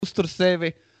uztur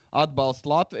sevi, atbalsta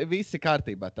Latviju, visi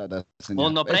kārtībā tādā ziņā.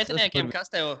 Un no pretiniekiem, kas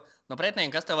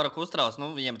tev var uztraukt?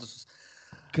 Nu, viņiem tas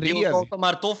Krievi.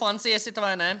 Tomēr tu fans iesit,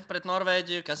 vai ne? Pret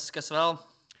Norvēģiju, kas vēl?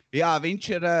 Jā, viņš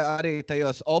ir arī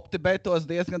tajos optibetos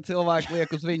diezgan cilvēki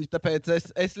liek uz viņu, tāpēc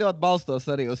es ļoti balstos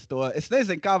arī uz to. Es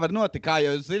nezinu, kā var notikt, kā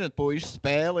jūs zinat, puiši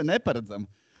spēli neparedzam.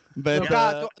 Bet,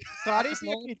 tu arī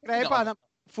piekrīt Kreipānam,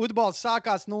 futbols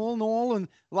sākās 0-0 un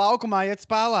laukumā iet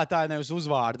spēlētāji nevis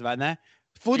uzvārdu, vai ne?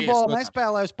 Futbolu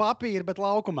nespēlē uz papīra, bet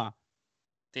laukumā.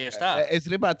 Tieši tā. Es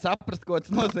gribētu saprast, ko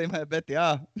tas nozīmē, bet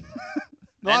jā.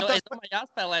 Es domāju,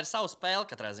 jāspēlē ar savu spēli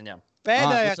katrā ziņā.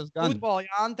 Pēdējais futbola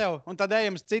Jāntev, un tad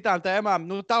ejam uz citām tēmām.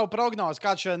 Nu, tavu prognozi,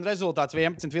 kāds šodien rezultāts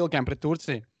 11 vilkiem pret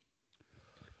Turciju?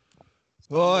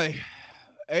 Oi,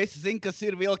 es zinu, kas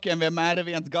ir vilkiem vienmēr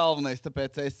viens galvenais,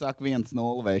 tāpēc es saku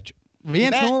 1-0 veči.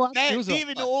 1-0? Nē,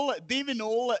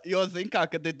 2-0, jo zinu kā,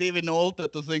 kad ir 2-0,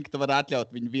 tad tu zini, ka tu vari atļaut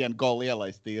viņu vienu golu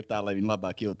ielaist tīri tā, lai viņi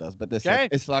labāk jūtās. Bet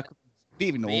es saku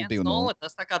 2-0, 2-0.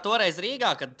 Tas tā kā toreiz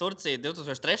Rīgā, kad Turcija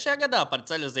 2003. Gadā par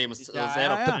ceļozīmes uz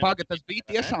Eiropu. Pagad, tas bija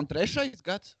tiešām 3.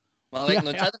 gads? Man liekas,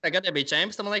 no 4. gadā bija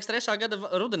čempions, man liekas, 3. gada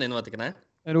rudenī notika, ne?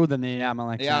 Rudenī, jā, man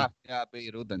liekas. Jā,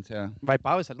 bija rudens, jā. Vai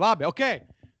pavasar? Labi, okei.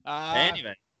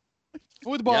 Anyway.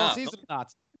 Futbols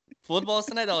izrunāts.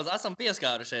 Futbols nedaudz esam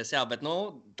pieskārušies, jā, bet,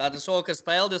 tāda šovakar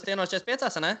spēle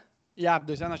 21:45, ne? Jā,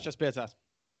 21:45.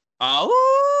 Au!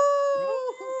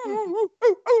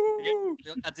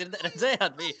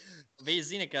 Redzējāt, bija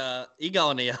zina, ka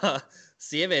Igaunijā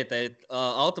sievietei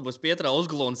autobusu pietrā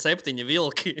uzglūna 7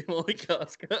 vilki. Man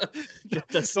likās, ka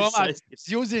tas ir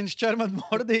Jūziņš Čerman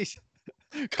Mordijs.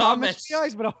 Kā mēs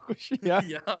aizbraukuši? Jā.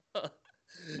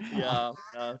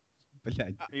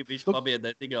 Viņš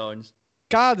pabiedēt Igauņus.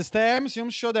 Kādas tēmas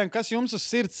jums šodien, kas jums uz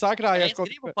sirds sakrājas? Es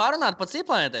gribu parunāt par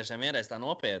citplanētiešiem vienreiz tā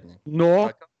nopietni.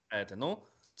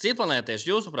 Citplanētieši,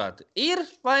 jūsuprāt, ir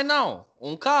vai nav?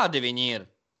 Un kādi viņi ir?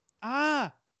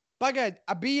 Pagaid,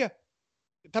 bija.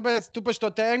 Tāpēc tu par to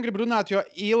tēmu gribi runāt, jo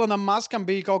Ilonam Maskam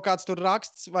bija kaut kāds tur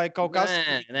raksts vai kaut kas.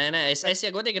 Nē. Es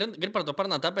godīgi gribu par to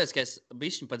parunāt, tāpēc, ka es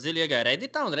bišķiņ pa dziļi iegāju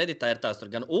Redditā, un Redditā ir tās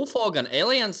tur gan UFO, gan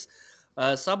Aliens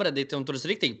subredditi, un tur es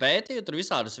riktīgi pētīju, tur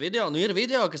visādus video. Nu, ir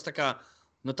video, kas tā kā,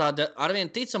 tāda arvien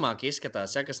ticamāk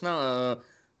izskatās, ja, kas nav...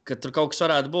 ka tur kaut kas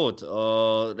varētu būt.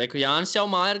 Reku Jānis jau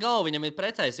māja ar galvu, viņam ir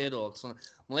pretējs iedoklis.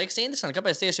 Man liekas interesanti,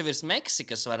 kāpēc tieši virs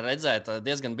Meksikas var redzēt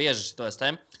diezgan bieži šitos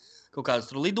kaut kādus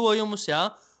tur lidojumus, jā.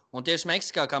 Un tieši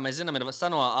Meksikā, kā mēs zinām, ir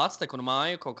seno Acteku un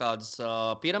māju kaut kādas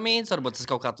piramīdas, varbūt tas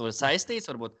kaut kā tur ir saistīts,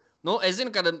 varbūt. Es zinu,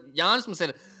 ka Jānis mums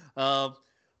ir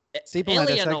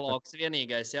alienologs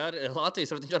vienīgais, jā,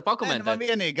 Latvijas, varbūt viņš var pakomentēt. Man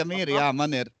vienīgam ir, jā,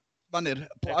 man ir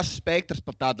plašs spektrs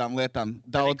par tādām lietām.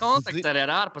 Daudz kontakti arī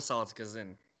ar ārpasaules, kas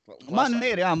zina. Man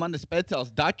ir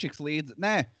speciāls dačiks līdzi.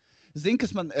 Nē, zini,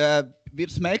 kas man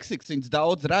virs Meksikas viņas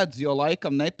daudz redz, jo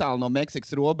laikam netālu no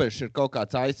Meksikas robežas ir kaut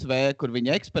kāds ASV, kur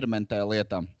viņi eksperimentē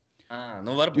lietām.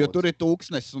 Varbūt. Jo tur ir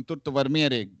tūkstnesis, un tur tu vari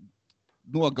mierīgi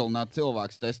nogalināt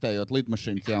cilvēkus, testējot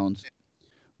lidmašīnas jaunas.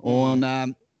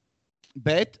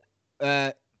 Bet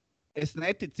es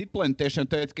neticu citplanētiešiem,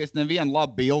 tāpēc, ka es nevienu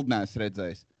labu bildi neesmu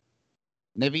redzējis.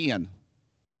 Nevienu.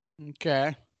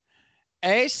 Okay.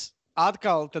 Es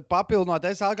atkal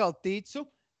ticu,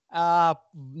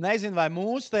 nezinu, vai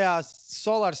mūsu tajā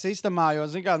solāra sistēmā, jo,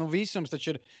 zin kā, visums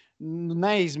taču ir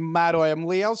neizmērojami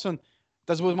liels, un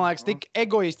tas būtu, man liekas, tik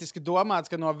egoistiski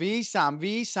domāts, ka no visām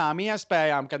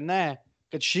iespējām,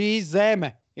 kad šī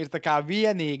zeme ir tā kā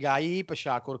vienīgā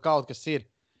īpašā, kur kaut kas ir.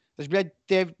 Taču,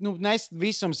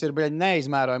 visums ir,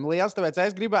 neizmērojami liels, tāpēc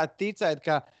es gribētu ticēt,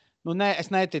 ka es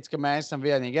neticu, ka mēs esam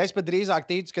vienīgi. Es pat drīzāk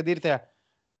ticu, ka ir tie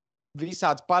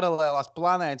visādas paralēlās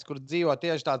planētas, kur dzīvo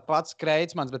tieši tāds pats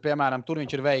Kreitsmans, bet, piemēram, tur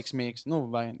viņš ir veiksmīgs.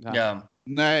 Jā.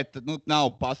 Nē, tad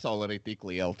nav pasaule arī tik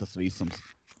liela tas visums.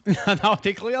 Nav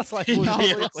tik liels, lai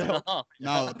būtu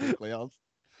nav tik liels.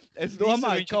 Es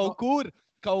domāju,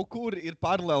 kaut kur ir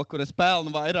paralēli, kur es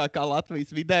pelnu vairāk kā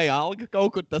Latvijas vidējā alga.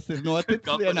 Kaut kur tas ir noticis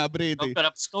vienā brīdī. Kaut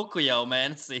kur ap stuku jau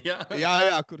mēnesī, jā.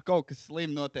 Jā, kur kaut kas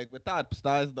slim notiek, bet ārpus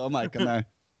tā es domāju, ka nē.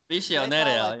 Viņš jau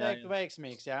nereāli. Jā,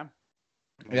 veiksmīgs, jā.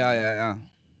 Jā.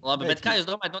 Labi, bet kā jūs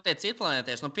domājat, tie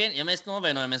citplanētieši? Ja mēs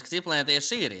novienojamies, ka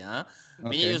citplanētieši ir, jā?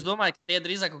 Jūs domājat, ka tie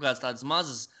drīzāk kaut kādas tādas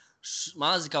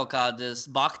mazi kaut kādas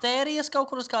baktērijas kaut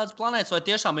kur uz kādas planētas, vai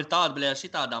tiešām ir tāda,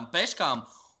 šitādām peškām,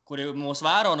 kuri mūs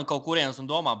vēro no kaut kurienes un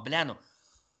domā,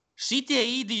 šitie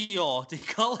idioti,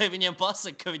 kā lai viņiem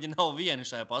pasaka, ka viņi nav vieni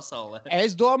šajā pasaulē?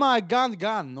 Es domāju,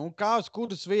 gan. Kā uz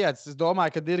kuras vietas? Es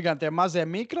domāju, ka ir gan tie mazie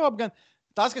mikrobi, gan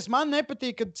tas, kas man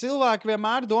nepatīk, kad cilvēki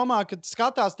vienmēr domā, ka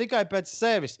skatās tikai pēc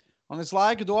sevis. Un es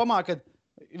laiku domā, ka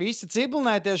visi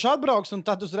civilnētieši atbrauks, un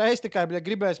tad uzreiz tikai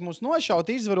gribēs mūs nošaut,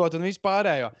 izvarot un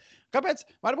vispārējo. Kāpēc?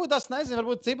 Varbūt tas nezinu,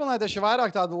 varbūt civilnētieši ir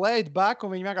vairāk tādu laid back,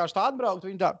 un viņi vienkārši tā atbraukt.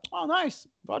 Viņi tā, nice,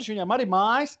 varši viņiem arī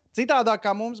mājas, citādāk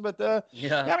kā mums, bet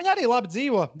jā, viņi arī labi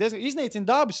dzīvo. Iznīcina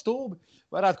dabu stulbi,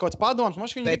 varētu kaut kāds padoms,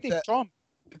 mums viņi ir tik čom.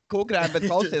 Kukrēn, bet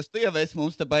klausies, tu jau esi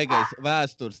mums te baigais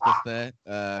vēstures, tas te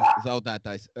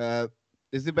zaudētājs.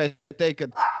 Es gribēju teikt,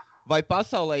 ka vai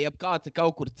pasaulē jebkāds ir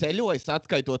kaut kur ceļojis,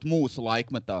 atskaitot mūsu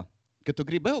laikmetā? Kad tu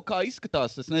gribi, kā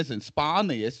izskatās, es nezinu,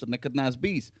 Spānija, es tur nekad neesmu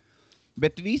bijis.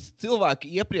 Bet visi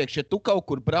cilvēki iepriekš, ja tu kaut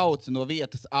kur brauci no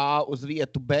vietas A uz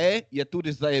vietu B, ja tur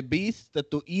ir zajebīs, tad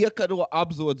tu iekaro,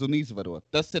 apzodz un izvaro.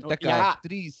 Tas ir tā kā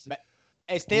trīs.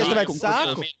 Es tieši tāpēc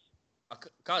saku.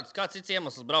 Kāds cits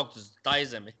iemesls braukt uz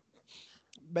Taizemi?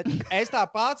 Bet es tā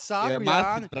pats saku,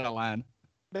 Jāni.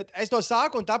 Bet es to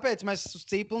saku, un tāpēc mēs uz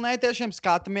civilnētiešiem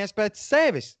skatāmies pēc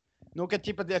sevis. Nu, kad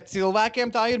ja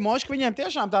cilvēkiem tā ir moška, viņiem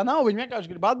tiešām tā nav. Viņi vienkārši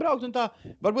grib atbraukt, un tā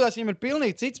varbūt viņiem ir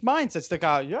pilnīgi cits mindsets. Tā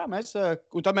kā, jā,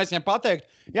 un tad mēs viņiem pateiktu,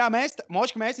 jā, mēs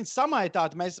viņus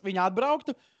samaitātu, mēs viņu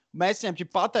atbrauktu, mēs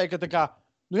viņiem pateiktu, ka tā kā,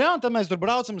 nu jā, un tad mēs tur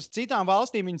braucam uz citām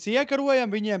valstīm, viņus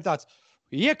iekarojam, viņiem tāds,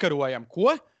 iekarojam,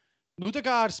 ko? Nu, tā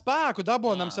kā ar spēku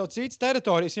dabonam sev citas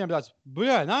teritorijas, viņiem tāds,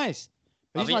 bujā, nice.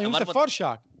 Īstenībā jums ir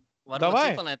foršāk.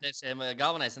 Varbūt civilnētiešiem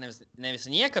galvenais nevis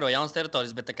viņi iekaro jaunas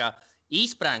teritorijas, bet tā kā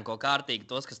izprēnko kārtīgi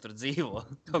tos, kas tur dzīvo.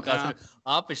 Kaut kāds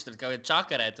apiši tur kaut kā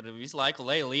čakarē, tur visu laiku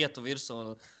lej lietu virsū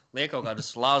un liek kaut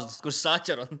kādus slāzdus, kurus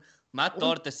saķer un met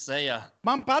tortes sejā.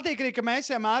 Man patīk arī, ka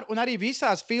mēs vienmēr, un arī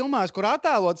visās filmās, kur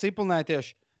attēlot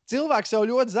civilnētieši, cilvēks jau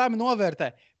ļoti zemi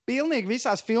novērtē. Pilnīgi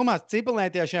visās filmās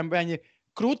civilnētiešiem viņi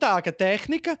krutāka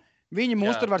tehnika, viņi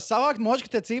mūs tur var savākt, moči,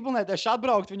 ka tie civilnētieši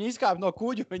atbraukt, viņi izkāp no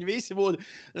kuģu, viņi visi būtu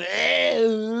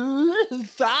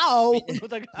savu.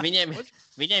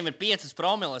 Viņiem ir 5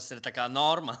 promiles, ir tā kā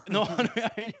norma.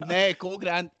 Nē,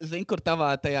 Kulgrēn, zini, kur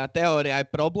tavā tajā teorijā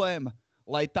ir problēma?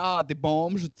 Lai tādi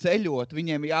bomžu ceļot,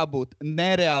 viņiem jābūt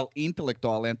nereāli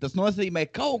intelektuāliem. Tas nozīmē,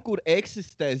 kaut kur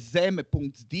eksistē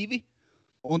Zeme.2,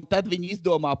 un tad viņi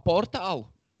izdomā portālu.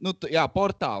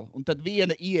 Portālu. Un tad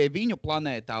viena ieeja viņu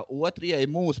planētā, otra ieeja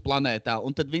mūsu planētā,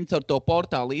 un tad viņi ar to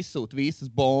portālu izsūta visas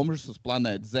bombžas uz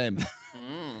planētas Zemi.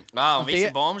 Un visi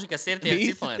bombži, kas ir tie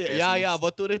civilnētieši. Jā,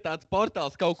 bet tur ir tāds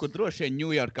portāls kaut kur droši vien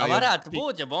Ņujorkā. Varētu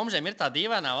būt, ja bombžiem ir tā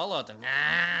dīvainā valoda.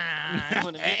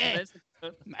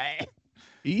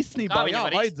 Īstenībā,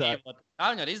 vajadzētu.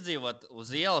 Kā viņi var izdzīvot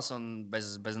uz ielas un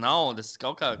bez naudas?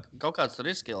 Kaut kāds tur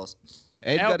ir skills.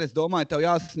 Edgars, es domāju, tev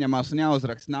jāsaņemās un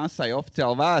jāuzraksta NASAi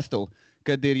oficiāli vēstuli,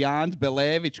 kad ir Jānis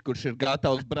Belēvičs, kurš ir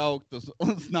gatavs braukt uz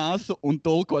NASU un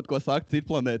tulkot, ko saka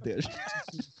citplanētieši.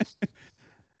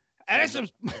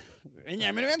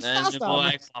 Viņiem ir viens stāstām.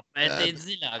 Pētīt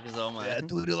ziļāk, es domāju.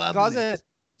 Tur ir labi. Klausies,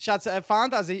 šāds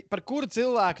fantāzija, par kuru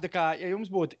cilvēku, tā kā, ja jums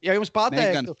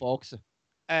pateiktu... Megan Foxa.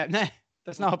 Nē,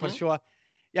 tas nav par šo.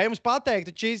 Ja jums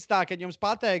pateiktu, kad jums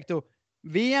pateiktu,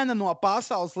 viena no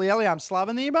pasaules lielajām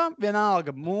slavenībām,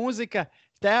 vienalga mūzika,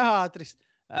 teātris,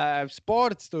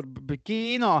 sports,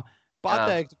 kino,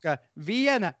 pateiktu, ka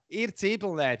viena ir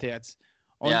civilnētietis.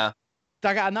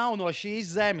 Tā kā nav no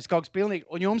šīs zemes kaut kas pilnīgi,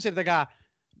 un jums ir tā kā,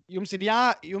 jums ir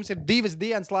 2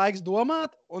 dienas laiks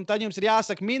domāt, un tad jums ir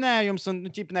jāsaka minējums, un,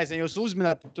 nezinu, jūs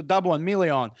uzminat, tu daboni 1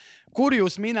 miljonu. Kur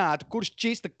jūs minētu,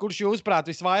 kurš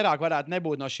jūsuprāt visvairāk varētu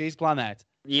nebūt no šīs planētas?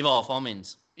 Ivo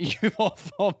Fomins. Ivo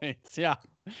Fomins, jā.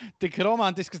 Tik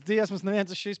romantiskas dziesmas neviens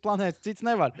uz šīs planētas cits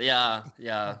nevar. Jā.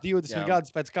 20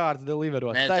 gadus pēc kārtas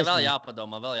deliverot. Nē, tev vēl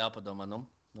jāpadomā.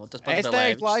 Tas pats es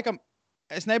teiktu, laikam,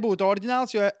 es nebūtu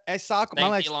oriģināls, jo es saku,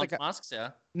 man liekas, Elons Musks,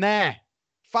 jā? Nē,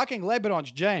 fucking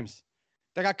LeBrons James.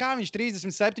 Tā kā viņš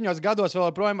 37 gados vēl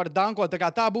joprojām var dankot,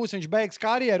 tā būs, viņš beigs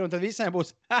karjeru, un tad visiem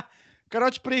būs,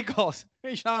 karoči prikols.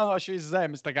 Viņš nav no šīs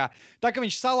zemes. Tā kā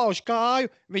viņš salauž kāju,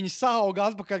 viņi sauga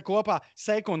atpakaļ kopā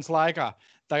sekundes laikā.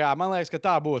 Tā kā, man liekas, ka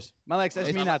tā būs. Man liekas,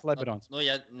 es minētu Lebrons.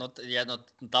 Ja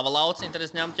tava lauca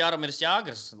interesi ņemt Jāromirs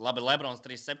Jāgrs. Labi, Lebrons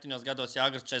 37 gados,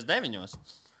 Jāgrs 49.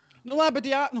 Labi, bet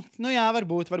jā,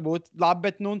 varbūt. Labi,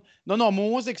 bet no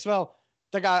mūzikas vēl.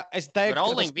 Tā kā es teiktu,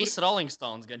 viss Rolling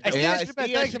Stones. Es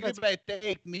gribēju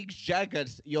teikt Miks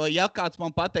Džegers, jo ja kāds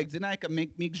man pateikt, zināja, ka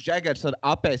Miks Džegers var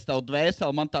apēst tavu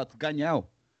dvēseli, man tāds gan jau.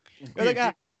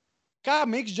 Kā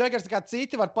Miks Džegers, kā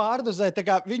citi var pārdozēt,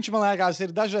 viņš, man liekas,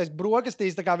 ir dažreiz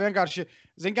brokastīs, vienkārši,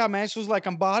 kā mēs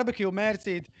uzliekam barbecue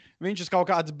mērcīt, viņš uz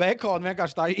kaut kādas bekona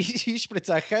vienkārši tā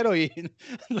izšpricē heroīnu.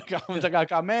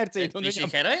 kā mērcīt. Viņš ir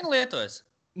heroīnu lietojis?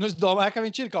 Es domāju, ka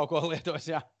viņš ir kaut ko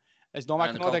lietojis, jā. Es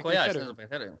domāju, ka noteikti ir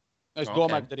heroīna. Es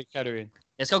domāju, ka ir heroīna.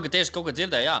 Es kaut ko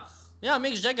dzirdēju, jā,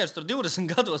 Miks Džegers tur 20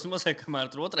 gados, kamēr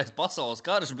tur 2. pasaules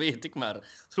karš bija, tikmēr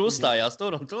uzstājās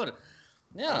tur un tur.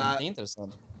 Jā,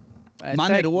 interesanti.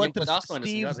 Man ir viņam otrs pat 80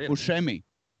 Steve's gadi ir. Buscemi.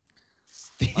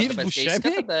 Steve Tāpēc, ka Buscemi?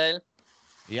 izskata dēļ.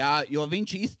 Jā, jo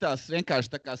viņš izstāsta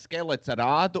vienkārši tā kā skelets ar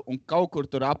ādu, un kaut kur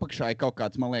tur apakšā ir kaut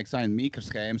kāds, man liekas,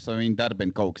 mikroshēmas, vai viņa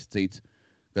darbina kaut kas cits,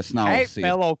 kas nav Hey, sīk.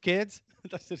 fellow kids.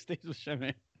 Tas ir Steve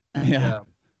Buscemi. Jā.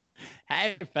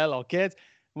 Hey, fellow kids.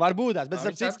 Varbūt tās, bet Nā,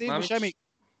 starp citu viņš- Steve nā, Buscemi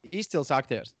izcils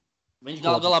aktieris. Viņš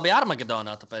gal galā bija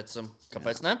Armagedonā, tāpēc,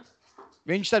 kāpēc ne?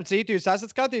 Viņš, starp citu, jūs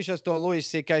esat skatījušies to Louis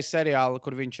C.K. seriālu,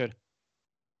 kur viņš ir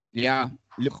Jā,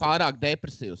 pārāk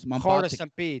depresīvs. Man Horace patīk.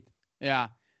 and Pete. Jā.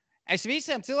 Es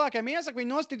visiem cilvēkiem iesaku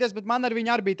viņu nostīties, bet man ar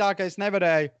viņu arī bija tā, ka es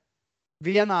nevarēju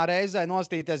vienā reizē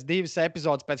nostīties 2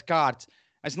 epizodes pēc kārtas.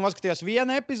 Es noskatījos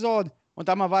 1 epizodi, un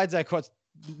tam man vajadzēja kaut kāds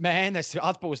mēnesi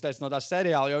atpūsties no tā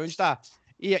seriāla, jo viņš tā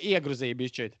iegruzīja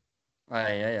bišķīt.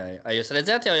 Ai, jūs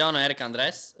redzējāt jau jauno Erika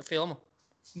Andrēs filmu?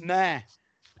 Nē.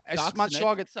 Man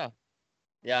šogad...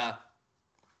 Jā.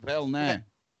 Vēl nē.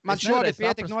 Man Es šogad nevarēju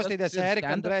pietika saprast, nostīties kas ir Erika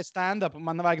stand-up. Andrēs stand-up, un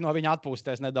man vajag no viņa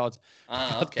atpūsties nedaudz.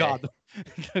 Okay. Kādu.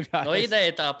 No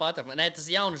ideja tā pati. Nē, tas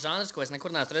ir jauns žanrs, ko es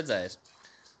nekur neesmu redzējis.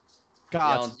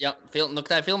 Kāds?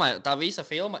 Tā filmā, tā visa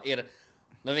filma ir,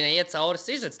 viņa iet cauri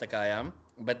sižets tā kā, jā.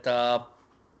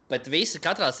 Bet visi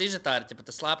katrā sižetā ir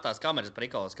tas slēptās kameras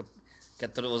prikols, ka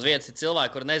tur uz vietas ir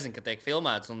cilvēki, kuri nezin, ka tiek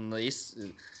filmēts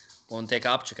un tiek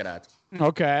apčakarēti.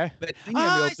 Okay. Bet viņiem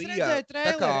jau Es bija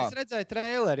redzēju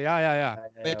traileri, jā.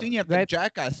 Bet viņiem tur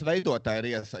Džekās veidotāji ir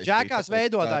iesaistīti. Džekās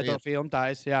veidotāji to filmu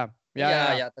taisa, jā.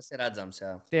 Tas ir redzams,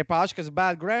 jā. Tie paši, kas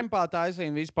Bad Grandpa taisa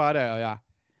un vispārējo, jā.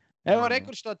 Evo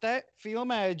Rekurš to te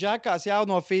filmēja Džekās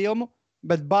jauno filmu,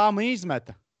 bet Bāmu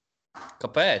izmeta.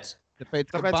 Kāpēc?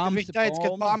 Tāpēc, Tāpēc, ka viņš teica,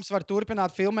 ka Bāms var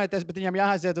turpināt filmēties, bet viņam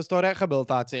jāaiziet uz to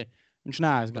rehabilitāciju. Viņš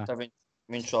neaizgāja.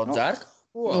 Viņš vēl dzer?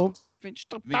 Viņš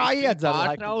tur tā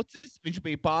iedzēra. Viņš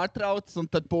bija pārtraucis, un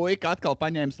tad puika atkal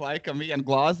paņēma laikam vienu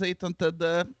glāzīti, un tad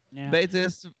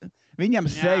beidzies. Viņam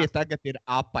seja tagad ir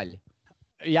apaļa.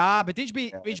 Jā, bet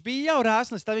viņš bija jau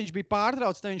rāsnis, tad viņš bija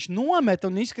pārtraucis, tad viņš nometa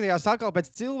un izskatījās atkal pēc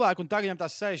cilvēku, un tagad viņam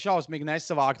tās seja šausmīgi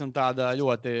nesavākt un tāda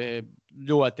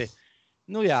ļoti,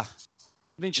 nu jā,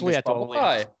 viņš lieto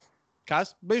lietas.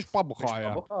 Kas? Viņš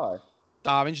pabuhāja.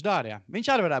 Tā viņš dara, jā. Viņš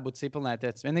arī varētu būt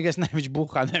ciplnēties. Vienīgais, ne viņš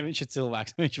buhā, ne viņš ir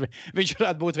cilvēks. Viņš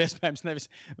varētu būt iespējams nevis.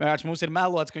 Vienkārši mums ir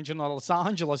melots, ka viņš ir no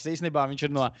Losandželos. Īstenībā viņš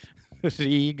ir no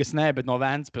Rīgas, ne, bet no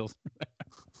Ventspils.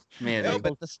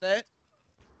 Mierīgi.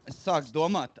 Es sāku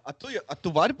domāt, tu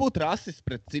vari būt rasists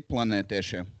pret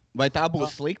ciplnētiešiem? Vai tā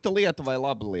būs slikta lieta vai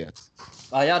laba lieta?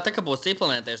 Jā, tā kā būs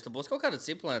ciplnētieši, tad būs kaut kāda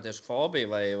ciplnētiešu fobija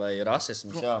vai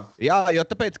rasisms, jā. Jā, jo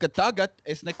tāpēc, ka tagad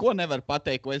es neko nevaru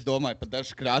pateikt, ko es domāju par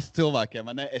dažu krāsu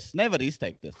cilvēkiem. Es nevaru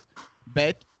izteikties.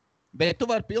 Bet tu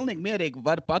vari pilnīgi mierīgi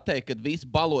pateikt, ka visu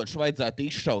balošu vajadzētu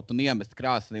izšaut un iemest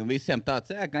krāsnī. Un visiem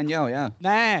tāds, gan jau, jā.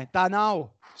 Nē, tā nav.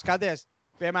 Skaties,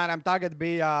 piemēram, tagad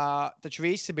bija, taču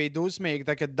visi bija dusmīgi,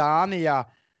 tā, kad Dānijā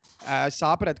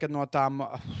saprata, ka no tām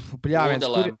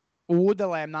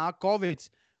ūdelēm nāk Covid.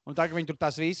 Un tagad viņi tur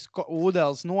tās visas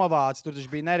ūdeles novāca. Tur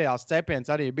bija nereāls cepiens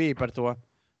arī bija par to,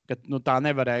 ka tā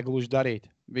nevarēja gluži darīt.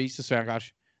 Visus vienkārši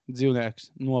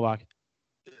dzīvniekus novākt.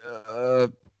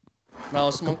 Nav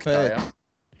smuki tā, jā.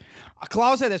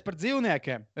 Klausieties par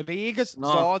dzīvniekiem. Rīgas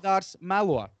zoodārs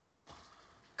melo.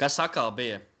 Kas atkal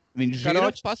bija? Viņš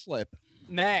žirafs paslēpa.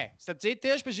 Nē, starp citu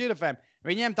tieši par žirafēm.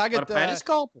 Viņiem tagad... Par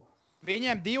periskopu?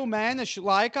 Viņiem 2 mēnešu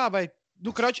laikā vai,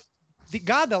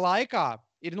 gada laikā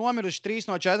ir nomiruši 3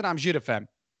 no 4 žirafēm.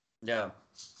 Jā.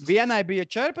 Vienai bija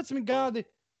 14 gadi,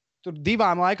 tur 2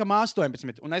 laikam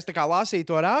 18. Un es tā kā lasīju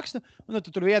to rakstu, un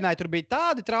tur vienai tur bija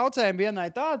tādi traucējumi, vienai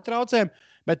tādi traucējumi,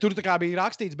 bet tur tā kā bija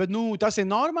rakstīts, bet tas ir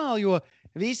normāli, jo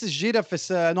visas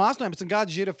žirafes, no 18 gadu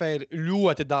žirafē ir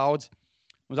ļoti daudz.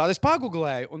 Un tad es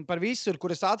pagooglēju, un par visur,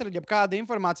 kur es atradu kādu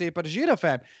informāciju par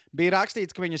žirafēm, bija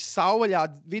rakstīts, ka viņas savvaļā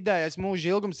vidējais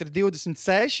mūža ilgums ir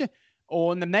 26,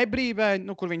 un nebrīvē,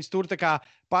 kur viņas tur tā kā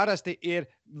parasti ir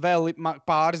vēl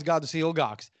pāris gadus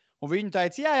ilgāks. Un viņi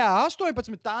teica, jā,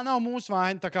 18, tā nav mūsu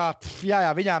vaina, tā kā,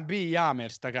 viņām bija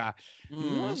jāmirst, tā kā.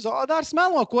 Zoodārs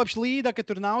melo kopš līda, ka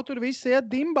tur nav, tur viss iet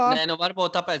dimbā. Nē,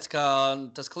 varbūt tāpēc, ka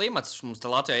tas klimats mums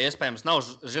te Latvijā iespējams nav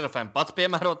žirafēm pats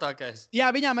piemērotākais. Jā,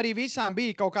 viņām arī visām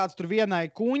bija kaut kāds tur vienai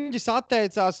kuņģis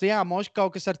atteicās, jā, moši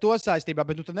kaut kas ar to saistībā,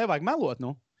 bet tad nevajag melot,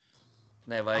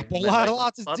 Nevajag. Polāra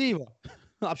lācis dzīvo.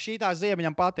 Ap šī tā ziema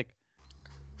viņam patika.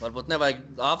 Varbūt nevajag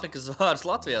Āfrikas zvārus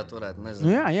Latvijā turēt,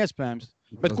 nezinu. Jā, iespējams.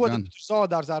 Bet ko tu tur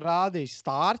zoodārzā rādīsi?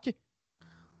 Stārķi?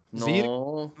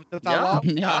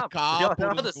 Jā,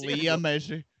 kāpurus,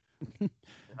 gliemeži.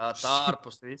 Jā,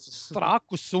 tārpus visus.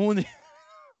 Traku suni.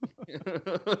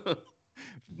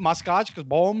 Maskāčkas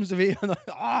bombas viena.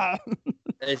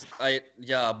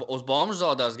 Jā, uz bombu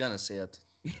zodās gan es iet.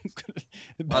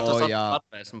 Tas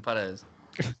atvērsmi pareizi.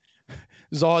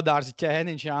 Zodārs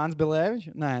ķēniņš Jānis Bilēviņš?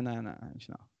 Nē, viņš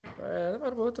nav.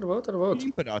 Varbūt.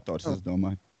 Imperators, es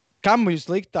domāju. Kam jūs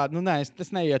likt tādu? Nu, nē,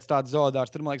 tas neiet tāds zodārs.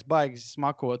 Tur, man liekas, baigas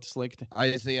smakot slikti.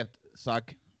 Aiziet,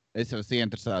 saki. Es jau esmu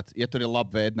interesēts. Ja tur ir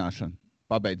laba vēdināšana,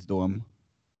 pabeidz domu.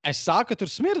 Es saku, ka tur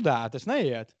smirdētu, es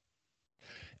neiet.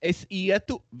 Es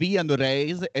ietu vienu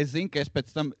reizi. Es zinu, ka es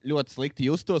pēc tam ļoti slikti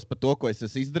justos par to, ko es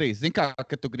esmu izdarījis. Zinu, kā,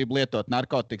 kad tu gribi lietot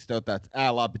narkotikas, tev tāds,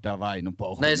 labi, tā vai, nu,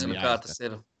 pohu. Nezinu, kā tas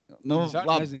ir. Nu,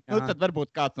 labi, tad varbūt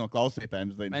kāds no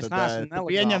klausītājiem zina. Mēs tad neesam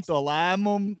pieņem to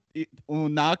lēmumu,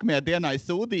 un nākamajā dienā ir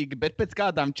sūdīgi, bet pēc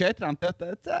kādām 4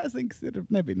 cēsīs ir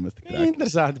nebija maz tik traki.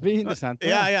 Interesanti.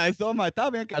 Jā, es domāju, tā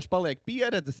vienkārši paliek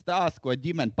pieredzes stāsts, ko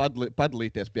ģimene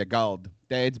padalīties pie galda.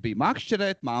 Tēvs bija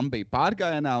makšķerēt, mamma bija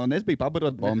pārgājienā, un es biju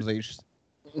pabarot bombzīšus.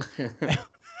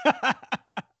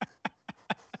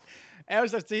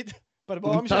 Evs ar citu par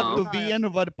Un tad tu bombžām. vienu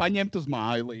vari paņemt uz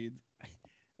māju līdzi.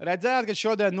 Redzējāt, ka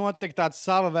šodien notika tāds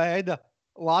sava veida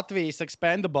Latvijas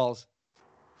Expendables.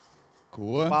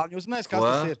 Ko? Jūs nezināt, kas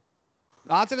tas ir.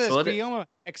 Atcerieties, filma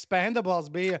Expendables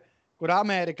bija, kur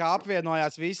Amerikā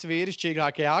apvienojās visi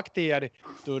vīrišķīgākie aktieri.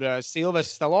 Tur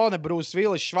Silvers Stallone, Bruce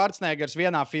Willis, Schwarzeneggers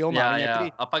vienā filmā. Jā.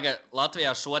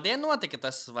 Latvijā šodien notika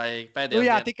tas vai pēdējā? Nu,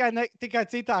 jā, tikai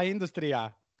citā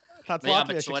industrijā. Tāds jā,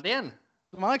 latviešu... bet šodien?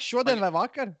 Man liekas, šodien vai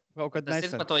vakar? Kaut kad tas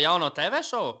nesen. ir par to jauno TV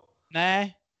šovu?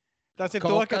 Nē. Tas ir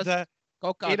Kaut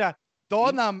to, kad ir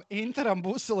Donam, Interam,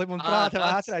 Busulim un Prāta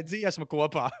vētrai dziesma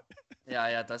kopā.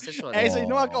 Jā, tas ir šodien. Es viņu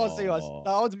noklausījos.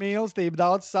 Daudz mīlestību,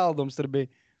 daudz saldums tur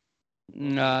bija.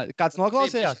 Kāds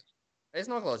noklausījās? Es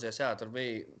noklausījos, jā, tur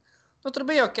bija. Nu, tur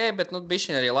bija ok, bet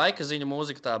bišķiņ arī laika ziņu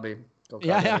mūzika tā bija.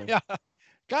 Jā.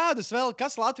 Kādus vēl,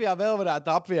 kas Latvijā vēl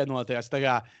varētu apvienoties?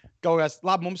 Kaut kas,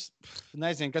 labi, mums,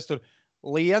 nezinu, kas tur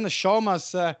Liena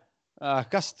Šomas,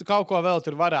 kas kaut ko vēl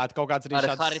tur varētu, kaut kāds arī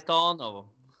šāds. Ar Haritonovu.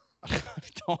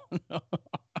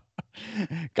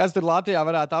 Kas tur Latvijā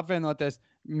varētu apvienoties?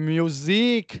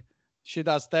 Mūzika,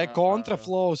 šitās te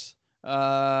kontraflows,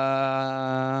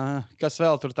 kas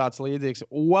vēl tur tāds līdzīgs.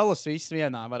 Olas viss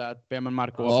vienā varētu, piemēram,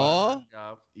 ar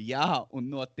kopā. Jā, un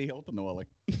no tilta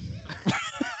nolikt.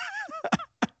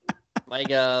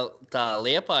 Vajag tā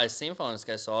Liepājas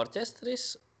simfoniskais orķestris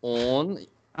un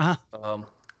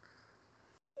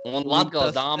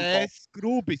Latgales dāma.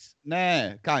 Skrūbis.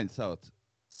 Nē, kā viņš sauc?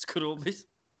 Skrūbis?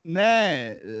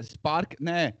 Nē,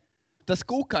 nē. Tas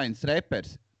kukains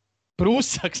repers.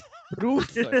 Prūsaks.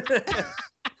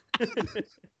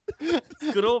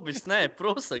 Skrūbis, nē,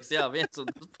 prūsaks, jā, viens un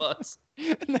tas pats.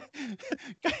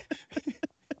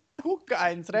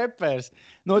 Kukains repers.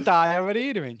 No tā jau arī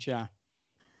ir viņš, jā.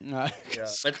 Jā.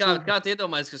 Bet kā tu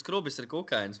iedomājies, ka skrūbis ir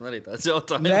kukains? Man arī tāds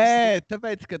jautājums. Nē,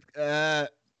 tāpēc, ka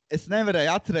es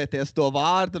nevarēju atcerēties to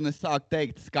vārdu, un es sāku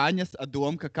teikt skaņas ar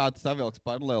domu, ka kāds savilks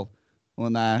paralēli.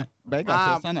 Un beigās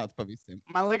jau sanāca pa visiem.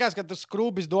 Man liekas, ka tu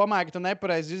skrūbis domāji, ka tu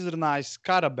nepareizi izrunāji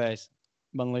skarabējs.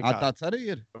 Man liekas. Tāds arī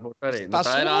ir. Arī. Tā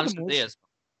ir ānša tiesma.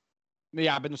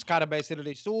 Jā, bet skarabējs ir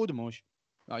arī sūdu mūžs.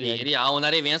 Jā, un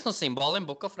arī viens no simboliem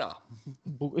Bukafrā.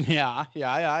 Jā.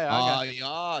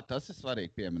 Jā, tas ir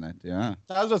svarīgi pieminēt.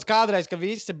 Tas būs kādreiz, kad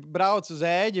visi brauc uz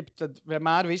Ēģipti, tad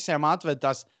vienmēr visiem atved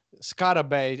tās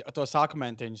skarabēji, tos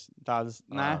akmentiņus. Tādas,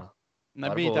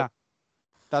 nebija tā.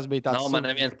 Tas bija tāds. Nav man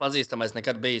neviens pazīstamais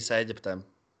nekad bijis Ēģiptē.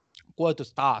 Ko tu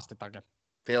stāsti tagad?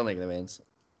 Pilnīgi neviens.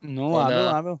 Nu,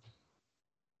 labi.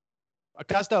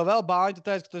 Kas tev vēl bāja? Tu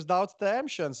teici, ka tu esi daudz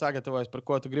tēmu šodien sagatavojis, par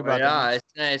ko tu gribētu. Jā,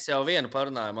 es jau vienu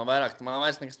parunāju. Man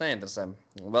vairs nekas neinteresē.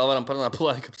 Vēl varam parunāt par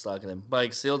laika apstākļiem.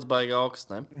 Baigi silts, baigi augsts,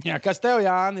 ne? Jā, kas tev,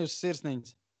 Jāni, uz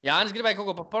sirsniņas? Jānis gribēja kaut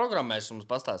ko par programmēšanu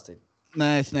pastāstīt.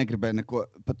 Nē, es negribēju neko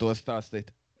par to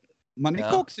stāstīt. Man ir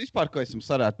kaut kas vispār, ko es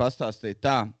jums varētu pastāstīt.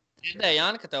 Tā. Dzirdēju,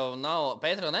 Jāni, ka tev nav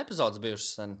Patreon epizodes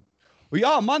bijušas sen.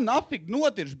 Jā, man apīgi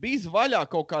notirš bija vaļā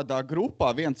kaut kādā grupā.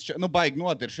 Baigi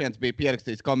notirš, viens bija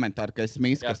pierakstīts komentāru, ka es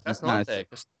miskas. Jā, kas notiek?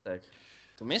 Kas notiek?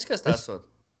 Tu miskas esot?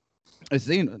 Es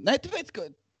zinu. Nē, tāpēc, ka...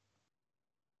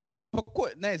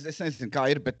 Es nezinu, kā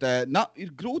ir, bet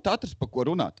ir grūti atrast, par ko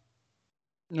runāt.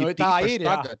 Tā ir,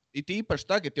 jā. Ir īpaši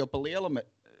tagad, jo pa lielam...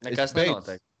 Nekas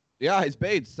nenotiek. Jā, es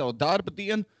beidzu savu darba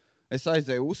dienu, es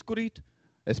aizēju uzkurīt.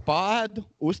 Es pāēdu,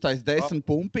 uztaisu 10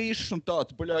 pumpīšus, un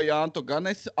tāds buļļojāns, tu gan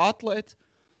esi atlēts.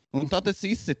 Un tad es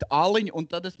izsitu aliņu, un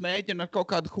tad es mēģinu ar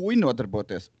kaut kādu huīnu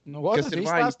nodarboties. Kas ir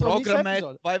vai programmēt,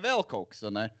 vai vēl kaut kas,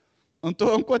 ne? Un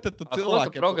ko tad tu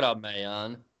cilvēki... Ko tu programmē,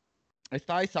 Jāni? Es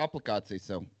taisu aplikāciju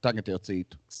sev. Tagad jau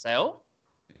citu. Sev?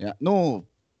 Jā,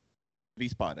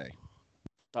 vispārēji.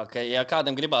 Tā, ka, ja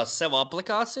kādam gribās sev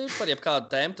aplikāciju par jebkādu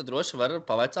tēmu, tad droši var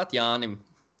pavaicāt Jānim.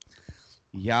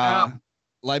 Jā.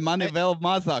 Lai man ir vēl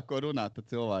mazāk ko runāt ar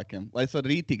cilvēkiem. Lai es varu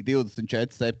rītīgi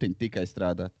 24/7 tikai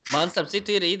strādāt. Man, starp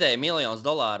citu, ir ideja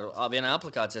 $1,000,000 vienā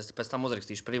aplikācijā, pēc tam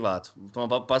uzrakstīšu privātu. Tu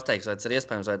man pateiks, vai tas ir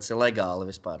iespējams, vai tas ir legāli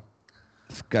vispār.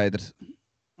 Skaidrs.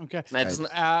 Okay. Nē,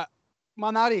 tas...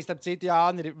 Man arī, starp citu,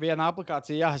 ir viena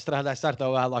aplikācija, jāstrādājas ar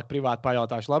tev vēlāk privāti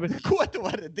pajautāšu, labi? Ko tu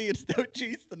vari dirst? Tev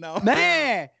čīsta nav.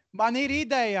 Nē, man ir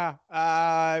ideja,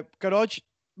 tev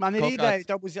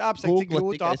būs jāapsaka, cik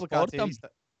grūtu aplikāciju.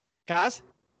 Kas?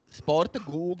 Sporta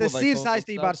Google. Tas ir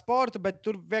saistībā ar sportu, bet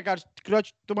tur vienkārši,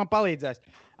 tu man palīdzēsi.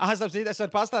 Es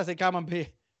varu pastāstīt, kā man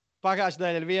bija pagājušajā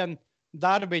nedēļā ar vienu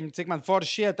darbiņu, cik man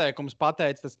foršs ieteikums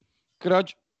pateica. Tas,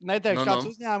 neteikšu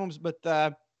kāds uzņēmums, bet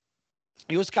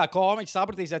jūs kā komiķi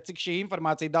sapratīsiet, cik šī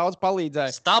informācija daudz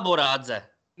palīdzēja. Staburādze.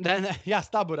 Jā,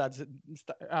 Staburādze.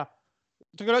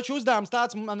 Tu, uzdevums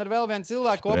tāds, man ar vēl vienu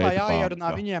cilvēku kopā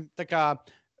jāierunā viņiem, tā kā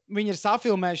viņi ir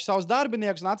safilmējuši savus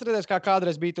darbiniekus un atcerieties, kā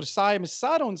kādreiz bija tur saimes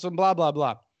sarunas un blā, blā,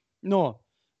 blā.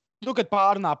 Kad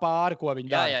pārunā pāri, ko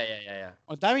viņi dara. Jā.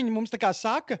 Un tā viņi mums tā kā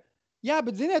saka, jā,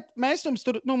 bet ziniet, mēs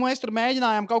tur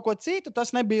mēģinājām kaut ko citu,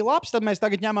 tas nebija labs, tad mēs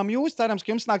tagad ņemam jūs, cerams,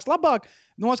 ka jums nāks labāk,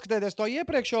 noskatieties to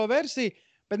iepriekšējo versiju,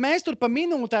 bet mēs tur pa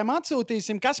minūtēm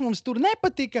atsūtīsim, kas mums tur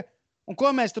nepatika un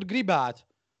ko mēs tur gribētu.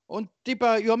 Un,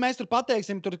 jo mēs tur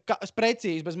pateiksim tur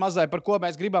precīzi, bez mazai, par ko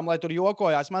mēs gribam, lai tur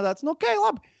jokojās. Man tāds, ok,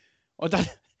 labi. Un tad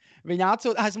viņi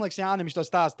atsūta, es liekas, Jānim viņš to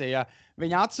stāstīja.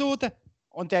 Viņi atsūta,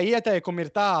 un tie ieteikumi ir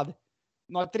tādi.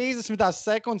 No 30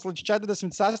 sekundes līdz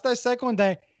 46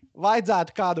 sekundē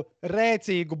vajadzētu kādu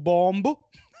rēcīgu bombu.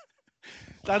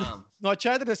 Tad no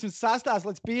 46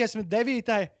 līdz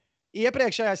 59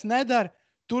 iepriekšējais nedara.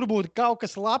 Tur būtu kaut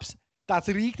kas labs,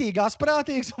 tāds rīktīgi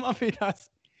asprātīgs. Un man bija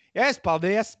tāds,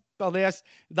 paldies.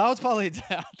 Daudz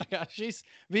palīdzēja. Tā kā šis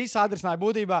viss atrisināja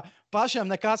būtībā. Pašiem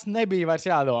nekas nebija vairs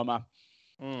jādomā.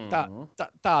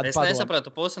 Tāda es nesapratu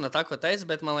pusi no tā, ko teici,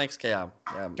 bet man liekas, ka jā.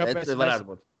 Kāpēc varētu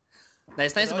būt? Ne,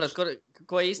 es nesapratu,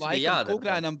 ko īsti bija jādara.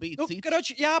 Kukrānam bija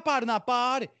cits. Jāpārunā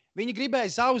pāri. Viņi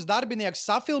gribēja savus darbiniekus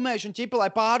safilmējuši un ķipa,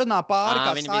 lai pārunā pāri,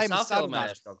 kā saimas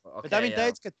sarunās. Bet tā viņi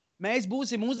teica, ka mēs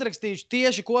būsim uzrakstījuši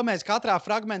tieši, ko mēs katrā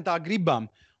fragmentā gribam.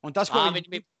 Un tas, ko viņi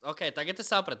bija... Ok, tagad es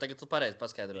sapratu, tagad tu pareizi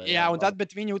paskaidroji. Jā, un tad, bet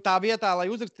viņu tā vietā, lai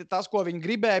uzrakstītu tas, ko viņi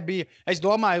gribēja, bija, es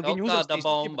domāju, viņi uzrakstīs...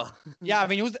 bomba. Jā,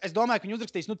 es domāju, ka viņi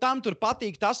uzrakstīs, tam tur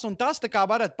patīk tas un tas, tā kā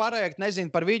varat parēkt,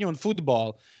 nezinu, par viņu un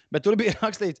futbolu. Bet tur bija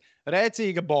rakstīts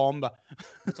rēcīga bomba.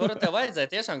 Tur tev vajadzēja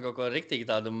tiešām kaut ko riktīgi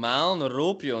tādu melnu,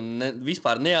 rupju un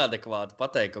vispār neadekvātu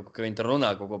pateikt, ka viņi tur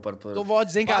runā kaut ko par... Tu vod,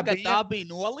 zin, kā tā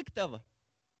bija noliktava?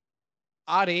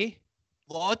 Arī.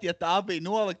 Lot, ja tā bija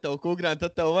noliktava kukrā,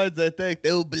 tad tev vajadzēja teikt,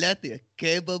 bļatie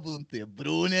kebabu un tie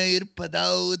brūnie ir pa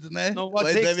daudz, ne?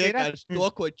 Vajadzēja vienkārši to,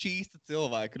 ko čīsta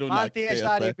cilvēki runā. Man tieši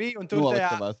tā arī bija, un tur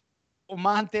tajā... Un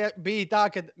man bija tā,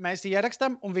 ka mēs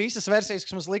ierakstam, un visas versijas,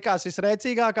 kas mums likās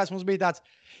visrēcīgākās, mums bija tāds,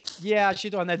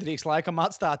 šito nedrīkst laikam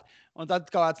atstāt. Un tad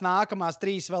kaut kāds nākamās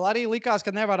 3 vēl arī likās,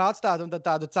 ka nevar atstāt, un tad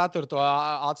tādu 4.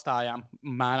 atstājām.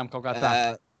 Mēram kaut kā tā.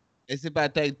 Es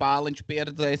gribētu teikt, Pāliņš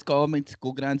pieredzējis komiķis,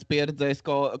 Kukrāns pieredzējis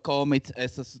komiķis.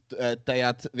 Es esmu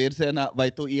tajā virzienā, vai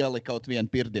tu ieliki kaut vienu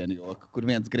pirdienu joku, kur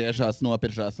viens griežās,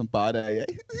 nopiržās un pārējai?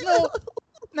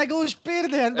 Negluži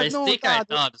pirdienu, bet es tikai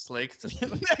tādu sliktu.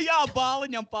 Jā,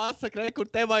 Pāliņam pasaka, kur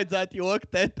te vajadzētu joku,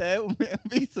 te, un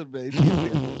visur bija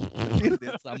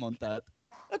pirdienu samontēt.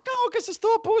 Kaut kas uz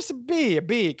to pusi bija.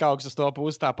 Bija kaut kas uz to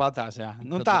pusi tāpatās, jā.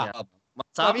 Tā.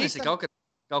 Man sāpnis ir kaut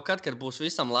kad, kad būs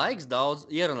visam laiks daudz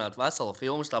ierunāt veselu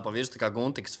filmu, tā pa virsmu tā kā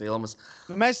Guntikas filmas.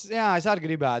 Es arī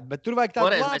gribētu, bet tur vajag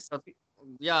tādu...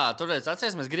 Jā, toreiz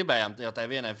atceries, mēs gribējām jau tai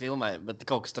vienai filmai, bet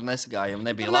kaut kas tur nesagāja,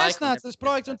 nebija laika. Tur nesnāca tas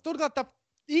projekts, un tur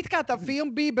it kā tā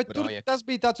filma bija, bet tas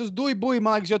bija tāds uz duju-buju,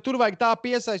 man liekas, jo tur vajag tā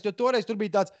piesaist, jo toreiz tur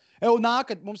bija tāds,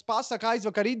 nākat, mums pasaka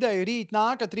aizvakar ideju,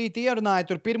 rīt ierunāja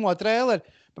tur pirmo traileri,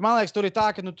 bet man liekas, tur ir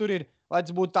tā, ka tur ir, lai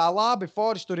tas būtu tā labi,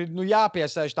 forši, tur ir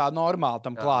jāpiesaiž tā normāli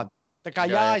tam klāt. Tā kā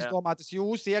jāizdomā tas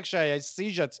jūsu iekšējais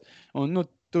sižets, un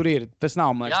tur ir, tas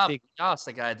nav, man liekas, tik.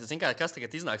 Jāsagaida, zin kā, kas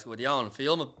tagad iznāks, kaut jauna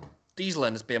filma,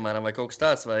 Tīzlenes, piemēram, vai kaut kas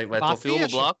tāds, vai to filmu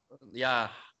blaku. Jā,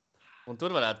 un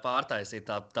tur varētu pārtaisīt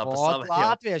tā pa savu.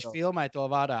 Latviešu filmai to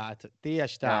varētu,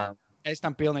 tieši tā. Jā. Es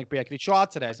tam pilnīgi piekrītu, šo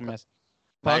atcerēsimies.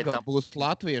 Pagad būs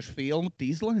latviešu filmu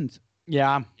Tīzlenes?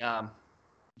 Jā.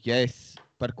 Yes,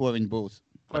 par ko viņi būs?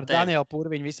 Par Danielu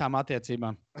Purviņu visām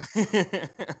attiecībām.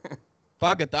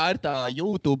 Pagad, tā ir tā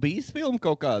YouTube filma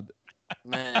kaut kāda?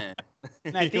 Nē,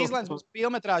 Tīzlenes būs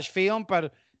filmetrāža filma par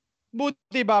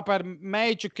būtībā par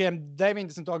meičukiem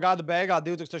 90. gadu beigā,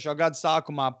 2000. gadu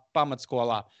sākumā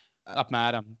pamatskolā.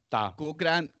 Apmēram tā.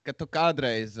 Kukrān, kad tu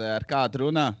kādreiz ar kādu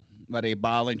runā, arī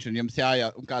Bāliņš, un jums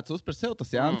un kāds uzpar sev,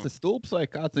 tas Jānis Stulps vai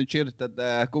kāds viņš ir, tad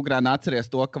Kugrān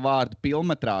atceries to, ka vārdu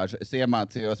pilnmetrāža es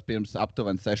iemācījos pirms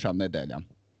aptuveni 6 nedēļām.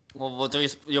 Tu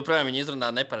joprojām viņu izrunā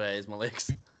nepareizi, man liekas.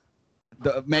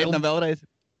 Mēģinām vēlreiz.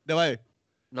 Davai.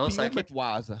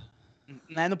 Pilnmetrāža.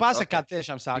 Nē, nu pasaka, kā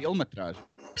tiešām sāk. Pilnmetrāža.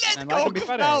 Nē, Kaut kas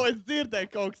nav, es dzirdēju,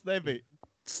 kaut kas nebija.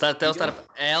 Tev starp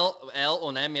L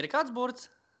un M ir kāds burts?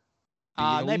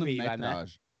 Nebija, vai ne?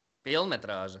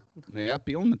 Pilnmetrāža. Jā,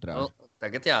 pilnmetrāža.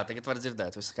 Tagad var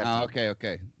dzirdēt visu kārtībā. Ok.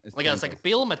 Lai saka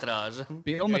pilnmetrāža.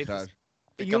 Pilnmetrāža.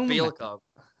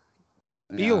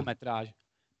 Pilnmetrāža.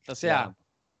 Tas jā.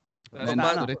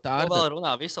 Tur ir tā. Vēl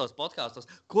runā visos podkāstos.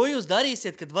 Ko jūs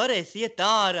darīsiet, kad varēs iet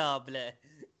ārā, blē?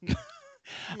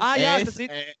 Jā, tas ir.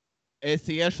 Es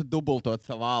iešu dubultot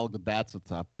savu algu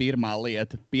Dēcucā. Pirmā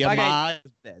lieta. Pie mājas.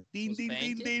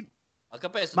 Din.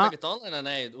 Kāpēc tu tagad online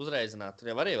neej uzreizināt? Tur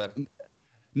jau arī var.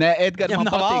 Nē, Edgars, man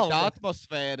patīk tā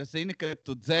atmosfēra. Zini, ka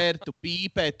tu dzer, tu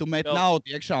pīpē, tu met naudu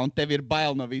iekšā un tev ir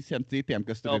bail no visiem citiem,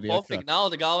 kas tur ir iekšā. Pofīgi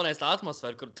nauda, galvenais tā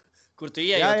atmosfēra, kur tu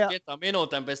ieejot 5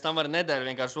 minūtēm, pēc tam var nedēļu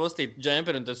vienkārši uzstīt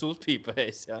džemperi un tas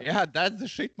uzpīpējis. Jā, that's the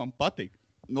shit, man patīk.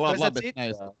 Nu, labi, es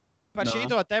neesmu. Par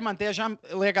šito tēmu man tiešām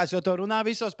liekas, jo to runā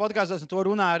visos podkāstos, un to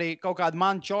runā arī kaut kādi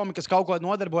mani čomi, kas kaut ko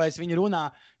nodarbojas. Viņi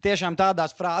runā tiešām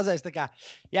tādās frāzēs, tā kā,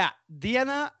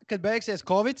 dienā, kad beigsies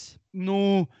Covid,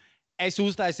 es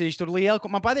uztaisīšu tur lielu.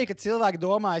 Man patīk, ka cilvēki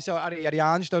domā, es jau arī ar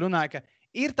Jānis to runāju, ka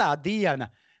ir tā diena,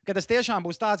 ka tas tiešām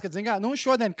būs tāds, ka,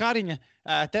 šodien Kariņa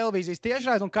televīzijas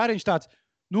tiešraide, un Kariņš tāds,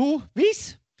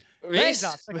 viss.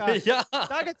 Beidzās,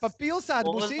 tagad pa pilsētu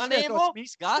būs izvietots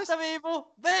miskas. Gatavību,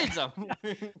 beidzam.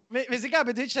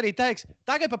 Bet viņš arī teiks,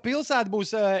 tagad pa pilsētu būs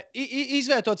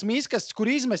izvietots miskas, kur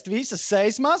izmest visas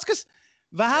sejas maskas,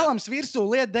 vēlams virsū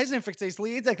liet dezinfekcijas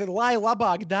līdzekļi, lai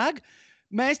labāk deg.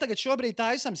 Mēs tagad šobrīd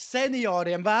taisam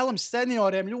senioriem, vēlams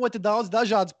senioriem ļoti daudz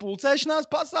dažādas pulcēšanās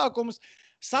pasākumus.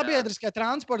 Sabiedriskie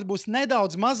transporti būs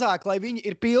nedaudz mazāk, lai viņi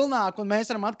ir pilnāki, un mēs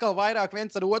varam atkal vairāk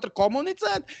viens ar otru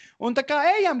komunicēt. Un tā kā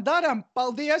ejam, daram,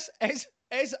 paldies,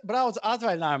 es braucu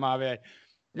atvaļinājumā vien.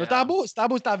 Tā būs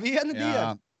tā viena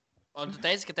diena. Un tu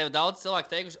teici, ka tev daudz cilvēku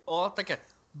teikuši,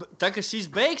 tā kā šis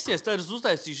beigsies, tad es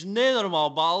uztaisīšu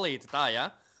nenormālu ballīti, tā,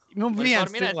 ja?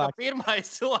 Viens cilvēks. Pirmais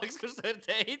cilvēks, kurš to ir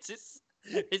teicis.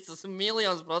 Es esmu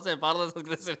 1,000% pārliecināts,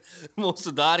 ka tas ir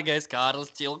mūsu dārgais Kārlis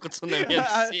Čilkuts un neviens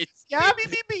cits. Jā,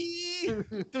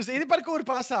 Tu zini, par kuru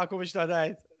pasākumu viņš to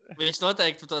teica? Viņš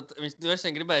noteikti viņš droši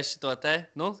vien gribēs to te.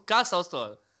 Kā sauc to?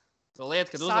 To lietu,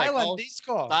 kad Silent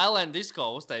Disco. Silent Disco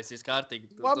uztaisīs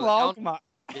kārtīgi. Labi laukumā.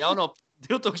 Jau no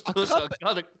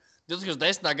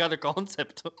 2010. gada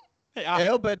konceptu.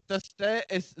 Jā, bet tas te,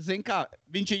 es zinu kā,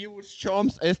 viņš ir jūras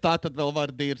čoms, es tā tad vēl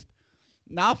varu dirst.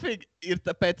 Nafīgi ir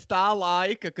pēc tā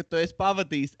laika, kad tu esi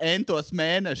pavadījis entos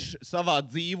mēnešus savā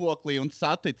dzīvoklī un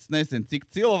saticis nezinu cik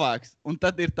cilvēks, un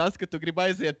tad ir tas, ka tu gribi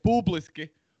aiziet publiski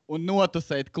un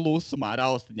notusēt klusumā ar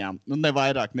austiņām. Ne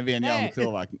vairāk nevienu jaunu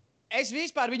cilvēku. Es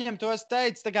vispār viņam to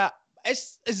teicu, tā kā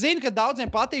es zinu, ka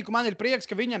daudziem patīk, un man ir prieks,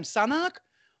 ka viņam sanāk,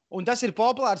 un tas ir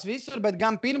populārs visur, bet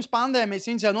gan pirms pandēmijas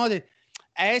viņš jau nodīja,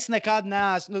 es nekad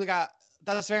neesmu,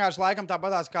 tas vienkārši laikam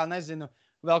tāpatās kā, nezinu,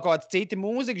 vēl kaut kāds citi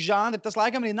mūzikas žanri. Tas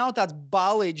laikam arī nav tāds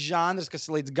balīts žanrs, kas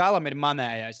līdz galam ir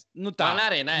manējais. Man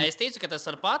arī, es ticu, ka tas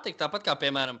var patikt, tāpat kā,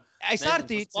 piemēram, es arī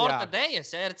ticu, sporta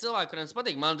dējas, ir cilvēki, kuriem tas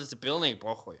patīk, man tas ir pilnīgi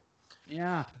pohuj.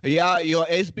 Jā, jo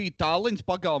es biju Tallinas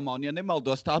pagalmā, un, ja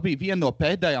nemaldos, tā bija viena no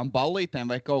pēdējām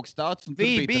ballītēm vai kaut kas tāds, un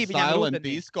tur bija tas Silent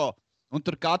Disco. Un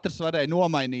tur katrs varēja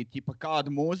nomainīt, kādu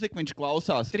mūziku viņš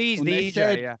klausās. 3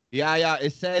 DJ. Jā,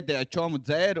 es sēdēju čomu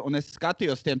dzēru, un es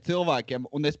skatījos tiem cilvēkiem,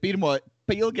 un es pirmo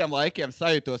ilgiem laikiem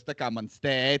sajūtos tā kā mans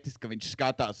tētis, ka viņš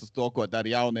skatās uz to, ko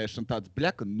dara jaunieši, un tāds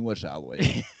bļak un nožēloja.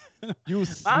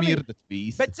 Jūs smirdat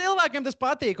visi. Bet cilvēkiem tas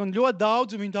patīk, un ļoti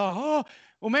daudz viņi tā,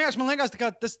 un vienkārši man liekas,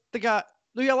 tas, ja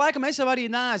laikam es jau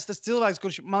arī neesmu tas cilvēks,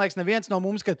 kurš, man liekas, neviens no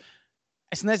mums, kad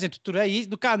es nezinu, tu tur ej,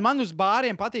 man uz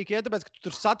bāriem patīk iet, tāpēc, ka tu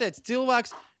tur satiec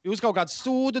cilvēks, jūs kaut kādu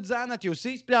sūdu dzenat, jūs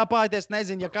izpļāpājaties,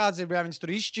 nezinu, ja kāds ir, ja viņš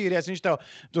tur izšķīries, viņš tev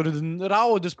tur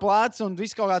raud uz pleca un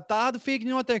viss kaut kā tādu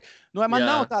figņu notiek. Man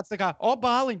nav tāds tā kā,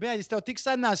 bāliņ, bēļ, es tev tik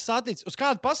sen neesmu saticis. Uz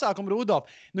kādu pasākumu, Rudolf?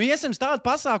 Iesim uz tādu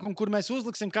pasākumu, kur mēs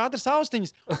uzliksim katras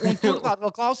austiņas un turklāt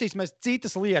vēl klausīsimies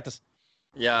citas lietas.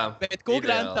 Jā, bet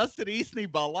Kukrāni tas ir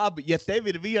īstenībā labi. Ja tev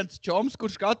ir viens čoms,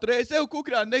 kurš katru reizi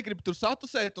Kukrāni negrib tur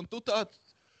satusēt, un tu tāds,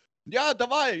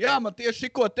 man tieši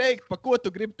ko teikt, pa ko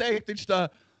tu gribi teikt, viņš tā,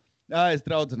 es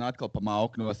draudzenu atkal pa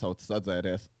mauku nosaucu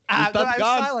sadzēries.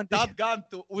 Tad gan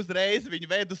tu uzreiz viņu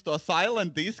ved uz to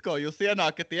Silent Disco, jūs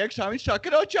ienākat iekšā, viņš tā,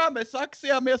 kročā, mēs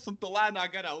saksījāmies, un tu lēnā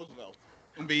garā uzvelc.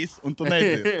 Un viss, un tu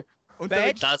nedzirdi.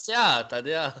 Tas tad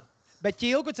jā. Bet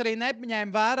Ķilkuts arī neņēma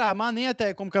vērā man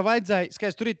ieteikumu, ka vajadzēja,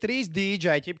 skaties, tur ir 3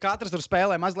 DJ, katrs tur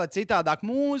spēlē mazliet citādāk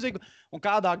mūziku un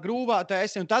kādā grūvā tu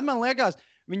esi. Un tad man liekas,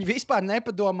 viņi vispār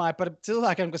nepadomāja par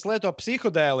cilvēkiem, kas lieto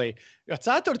psihodēliju. Jo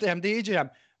 4.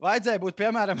 DJam vajadzēja būt,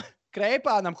 piemēram,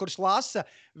 Kreipānam, kurš lasa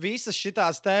visas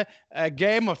šitās te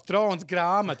Game of Thrones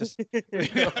grāmatas.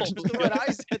 Tu var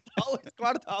aiziet tālāk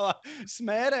kvartālā,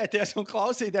 smērēties un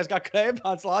klausīties, kā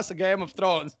Kreipāns lasa Game of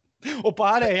Thrones. Un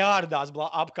pārējie ārdās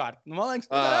apkārt. Nu, man liekas,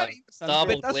 tas arī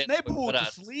bet tas nebūtu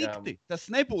slikti. Tas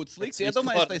nebūtu slikti.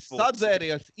 Iedomājies, tu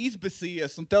sadzēries,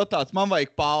 izbesījies, un tev tāds, man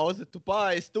vajag pauze. Tu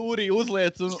pārējais stūrī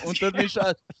uzliec, un tad viņš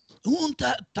tāds... Un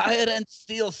Tyrants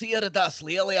Stils ieradās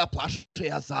lielajā,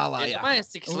 plašajā zālē.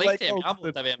 Iedomājies, cik sliktiem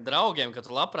jābūt taviem draugiem, ka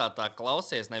tu labprātāk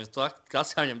klausies, nevis to,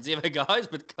 kas viņam dzīvē gājis,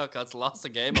 bet kā kāds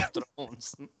lasa Game of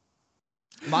Thrones.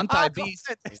 Man tā ir bijis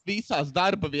visās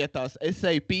darba vietās. Es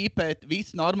eju pīpēt,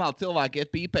 visi normāli cilvēki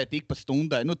iet pīpēt ik pa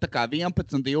stundai. Nu, tā kā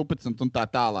 11, 12 un tā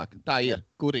tālāk. Tā ir,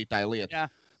 kurī tā ir lieta. Jā.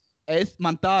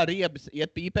 Man tā riebas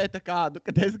iet pīpēt kādu,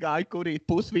 kad es gāju kurīt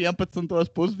 10:11,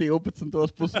 10:12,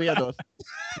 10:01.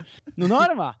 Nu,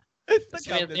 normāli. Tas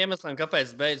ir viens iemesls,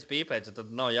 kāpēc beidz pīpēt, tad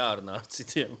nav jārunā ar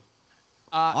citiem.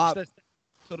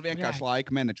 Tur vienkārši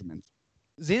laika menedžments.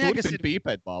 Ziniet, kas ir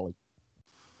pīpēt balli.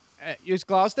 Jūs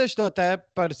klausāties to te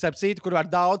par sepsītu, kur var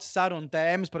daudz sarunu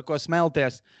tēmas, par ko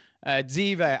smelties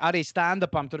dzīvē, arī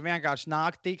stand-upam, tur vienkārši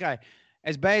nāk tikai.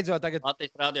 Es beidzot tagad...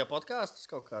 Latvijas radio podkastus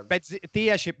kaut kādu? Pēc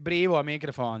tieši brīvo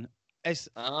mikrofonu. Es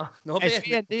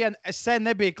sen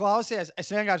nebiju klausies, es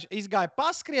vienkārši izgāju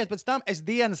paskriet, pēc tam es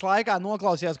dienas laikā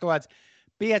noklausījos kaut kāds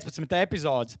 15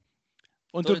 epizodes.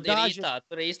 Un tur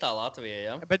ir īstā Latvija,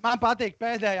 ja? Bet man patīk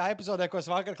pēdējā epizodē, ko es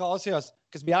vakar klausījos,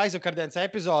 kas bija aizvakardienas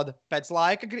epizode, pēc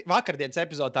laika, vakardienas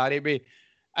epizode tā arī bija.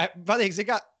 Patīk, zin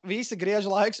kā, visi griež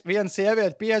laiks, viena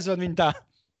sieviete piezvan, viņa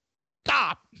tā,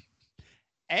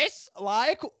 es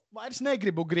laiku vairs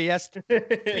negribu griezt,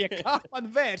 pie kā man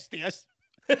vērsties.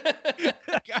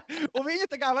 Un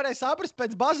viņa tā kā varēja saprast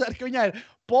pēc bazara, ka viņai ir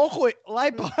pohuj, lai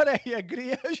pārējie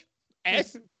griež,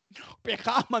 es... Pie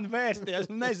kā man vērsties?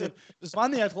 Nezinu,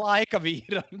 zvaniet laika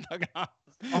vīram.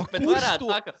 Bet varētu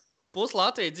tā, ka pus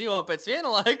Latvija dzīvo pēc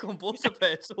viena laika un puse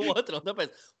pēc otra. Un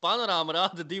tāpēc panorāma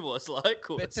rāda 2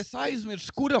 laikos. Bet es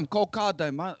aizmirsu, kuram kaut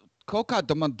kāda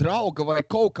man drauga vai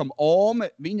kaut kam ome,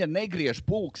 viņa negriež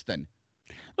pulksteni.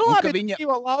 Nu, labi, viņa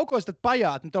dzīvo laukos, tad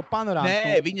pajāt, un tev panorāma.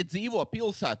 Nē, viņa dzīvo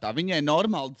pilsētā, viņai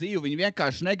normāli dzīvo, viņa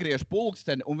vienkārši negriež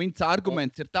pulksteni, un viņas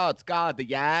arguments ir tāds, kāda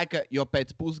jēga, jo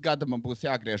pēc pusgada man būs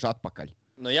jāgriež atpakaļ.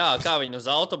 Nu jā, kā viņa uz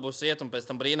autobusu iet un pēc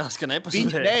tam brīnās, ka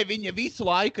nepaspēja? Nē, viņa visu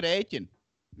laiku rēķina.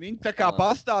 Viņa tā kā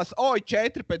pastās,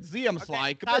 4 pēc ziemas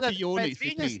laika, bet jūnijas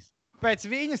ir 3. Pēc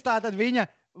viņas tātad viņa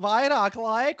vairāk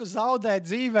laiku zaudē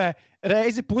dzīvē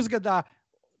reizi pusgadā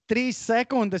 3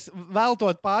 sekundes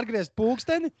veltot pārgriezt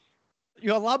pulksteni,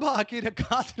 jo labāk ir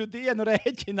katru dienu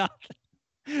rēķināt.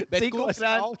 Bet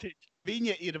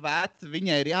viņa ir veca,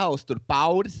 viņai ir jāuztur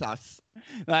paurisas.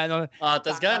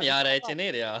 Tas gan jārēķina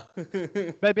ir, jā.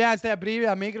 Bet bijās tajā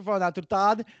brīvajā mikrofonā tur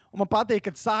tādi, un man patīk,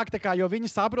 kad sāk tā kā, jo viņi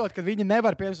saprot, ka viņi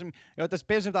nevar, piemēram, jo tas,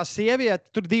 piemēram, tā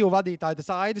sieviete, tur 2 vadītāji,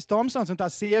 tas Aidis Tomsons un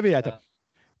tā sieviete. Jā.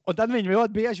 Un tad viņi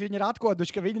ļoti bieži ir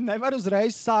atkoduši, ka viņi nevar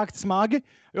uzreiz sākt smagi,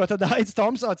 jo tad Aidis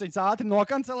Tomsons viņus ātri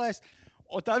nokancelēs.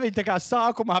 Un tad viņi tā kā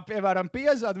sākumā, piemēram,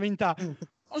 piezvana, viņi tā,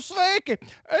 sveiki,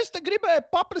 es te gribēju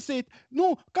paprasīt,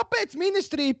 kāpēc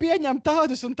ministrija pieņem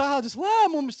tādus un tādus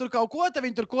lēmumus, tur kaut ko, te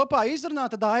viņi tur kopā izrunā,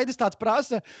 tad Aidis tāds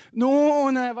prasa,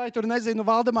 vai tur, nezinu,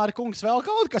 Valdemāra kungs vēl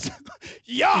kaut kas?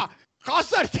 Jā!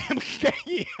 Kas ar tiem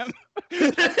gejiem?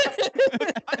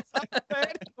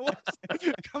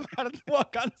 Kamēr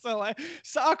nokancelē.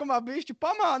 Sākumā bišķi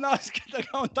pamānās,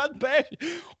 un tad bēži.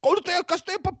 Kas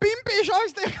tie pa pimpīšu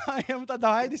aiztiekājiem? Tad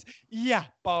Aidis, jā,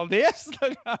 paldies.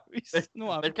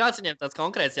 Bet kāds viņiem tāds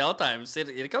konkrēts jautājums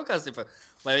ir kaut kāds,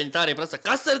 vai viņi tā arī prasa,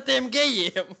 kas ar tiem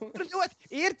gejiem?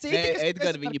 Ir citi, kas...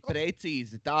 Edgar, viņi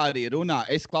precīzi tā arī runā.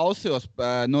 Es klausījos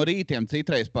no rītiem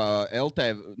citreiz pa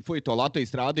to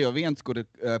Latvijas Radio 1, kur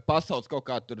pasauc kaut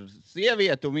kā tur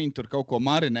sievieti, un viņi tur kaut ko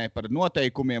marinē par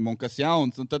noteikumiem un kas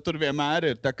jauns, un tad tur vienmēr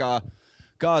ir tā kā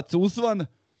kāds uzvana.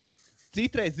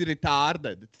 Citreiz ir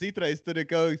tārdedi, citreiz tur ir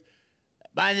kaut kas,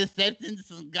 man ir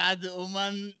 70 gadu, un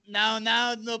man nav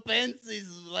nauda no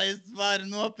pensijas, lai es varu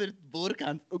nopirkt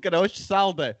burkāns, un karoči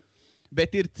saldē.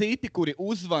 Bet ir citi, kuri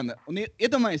uzvana, un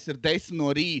iedomājies ir 10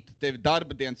 no rīta, tevi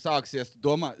darba diena sāksies, tu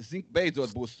domā,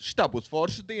 beidzot šitā būs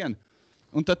forša diena,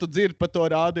 un tad tu dzirdi pa to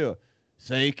radio.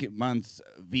 Sveiki, mans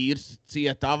vīrs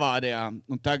cieta avārijā,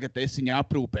 un tagad es viņu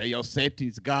aprūpēju jau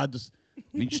 7 gadus.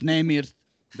 Viņš nemirst,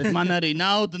 bet man arī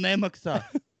naudu nemaksā,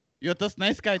 jo tas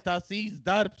neskaitās īsts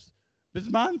darbs. Bez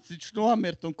manis viņš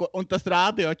nomirt, un tas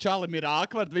rādio čalim ir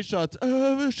ākvard, viņš šāds,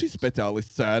 šis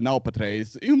speciālists nav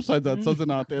patreiz, jums vajadzētu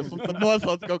sazināties, un tad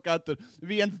nosauc kaut kā tur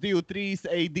 1, 2,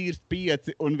 3, dīrst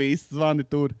 5, un viss zvani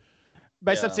tur.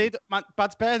 Bet ar citu, man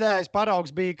pats pēdējais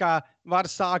paraugs bija, kā var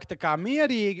sākt tā kā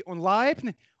mierīgi un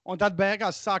laipni, un tad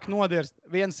beigās sāk nodirst.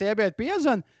 Viena sieviete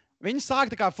piezvan, viņa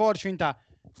sāk tā kā forši, viņa tā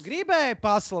gribēja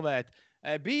paslavēt.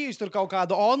 Bijis tur kaut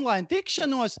kādu online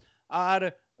tikšanos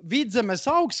ar Vidzemes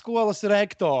augstskolas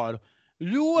rektoru.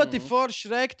 Ļoti foršs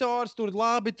rektors, tur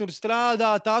labi tur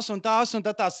strādā, tas, un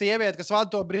tad tā sieviete, kas vada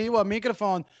to brīvo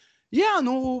mikrofonu. Jā,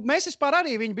 nu, mēs vispār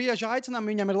arī viņu bieži aicinām,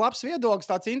 viņam ir labs viedoklis,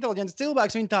 tāds inteliģents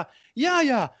cilvēks. Viņa tā,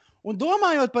 jā. Un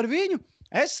domājot par viņu,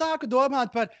 es sāku domāt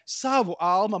par savu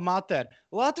alma mater,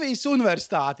 Latvijas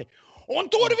universitāti. Un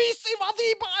tur visi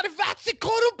vadībā ir veci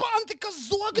korumpanti, kas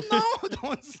zoga naudu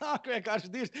un sāk vienkārši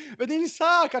dirst. Bet viņi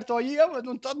sāk ar to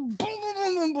ievadu un tad bum,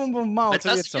 bet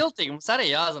tas ir viltīgi. Mums arī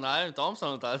jāzina Aivim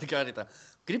Tomsonam tā tikai arī tā.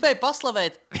 Gribēju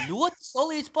paslavēt ļoti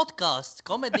solīts podcasts,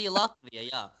 komedija Latvija,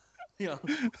 jā.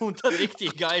 Un tad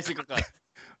riktīgi aizi kaut kā.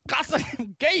 Kas ar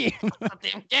gejiem? Ar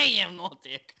tiem gejiem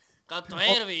notiek. Kā tu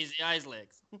Eirovīzija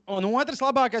aizliegs. Un otrs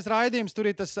labākais raidījums tur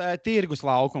ir tas tirgus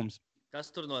laukums. Kas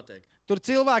tur notiek? Tur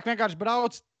cilvēki vienkārši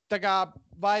brauc,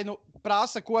 vai nu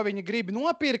prasa, ko viņi grib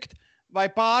nopirkt, vai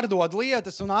pārdod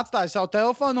lietas un atstāja savu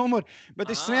telefonu numuru.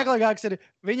 Bet vissmieklīgākais ir,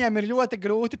 viņiem ir ļoti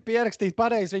grūti pierakstīt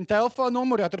pareizi viņu telefonu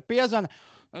numuru, jo tur piezvana,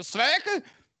 sveiki,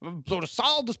 tur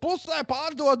saldus pusē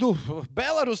pārdodu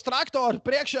Belarus traktoru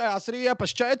priekšējās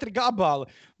riepas 4 gabali.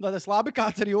 Tad es labi,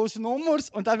 kāds ir jūsu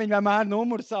numurs, un tad viņi vienmēr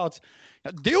numuru sauc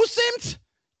 200.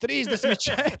 34.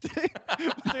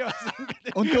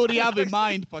 Un tur jau ir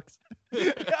mindfucks.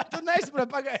 Jā, tu nesaproti,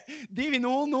 pagaidi.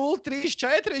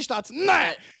 2-0-0-3-4. Viņš tāds,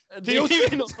 nē,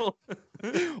 200.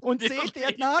 Un citi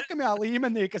iet nākamajā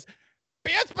līmenī, kas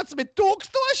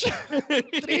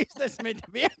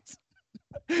 15,031.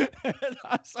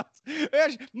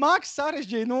 Maks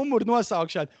sarežģīja numuru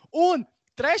nosaukšanu. Un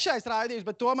trešais raidījums,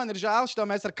 bet to man ir žēl, šo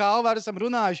mēs ar Kalvaru esam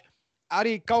runājuši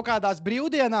arī kaut kādās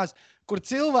brīvdienās, kur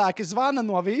cilvēki zvana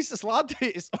no visas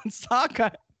Latvijas un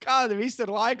saka, kādi visi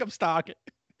ir laikapstākļi.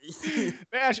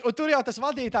 Un tur jau tas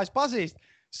vadītājs pazīst.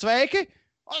 Sveiki!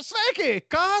 Sveiki,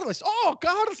 Kārlis!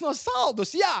 Kārlis no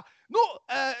Saldus, jā! Nu,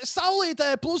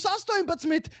 saulītē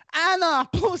 +18, ēnā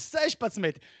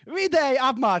 +16. Vidēji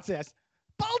apmācies.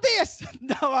 Paldies!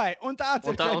 Davai! Un tāds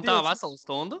ir. Un tā veselu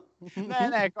stundu?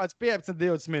 Nē, kāds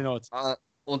 15-20 minūtes.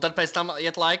 Un tad pēc tam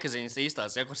iet laika ziņas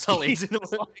īstās, ja kur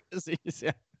salīdzinās. Laika ziņas,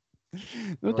 jā.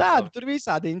 Nu tāda, tur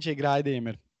visādi inčīgi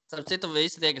raidījumi ir. Starp citu,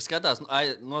 visi tie, kas skatās,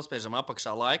 nospiežam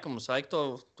apakšā laiku, mums vajag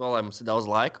to, lai mums ir daudz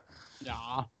laika.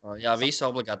 Jā, visi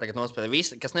obligāti tagad nospied.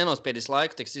 Visi, kas nenospiedīs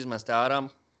laiku, tiks izmesti ārā.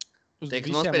 Tie,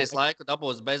 kas nospiedīs laiku,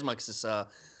 dabūs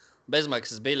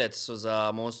bezmaksas biļetes uz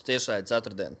mūsu tiešraidi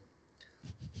ceturtdienu.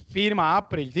 1.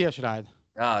 aprīļa tiešraidi.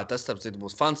 Jā, tas, starp citu,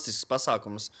 būs fantastisks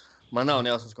pasākums. Man nav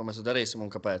nejausmas, ko mēs darīsim un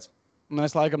kāpēc. Nu,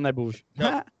 es laikam nebūšu.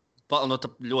 Nu,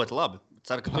 tā ļoti labi.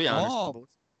 Ceru, ka tu Jānis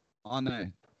būs. Nē.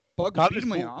 Pagad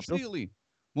 1. aprīlī.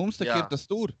 Mums tak ir tas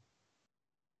tur.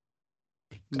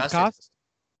 Kas?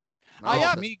 Jā,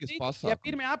 ja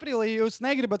 1. aprīlī jūs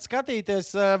negribat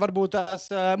skatīties varbūt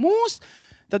tās mūs,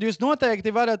 tad jūs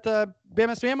noteikti varat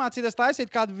iemācīties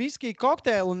taisīt kādu viskiju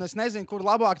kokteili, un es nezinu, kur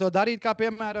labāk to darīt, kā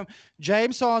piemēram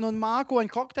Jamesona un Mākoņa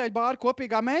kokteļu bāru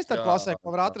kopīgā meistarklasē, ko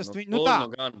var atrast viņu. Nu tā.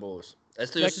 Gan būs.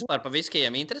 Jūs vispār par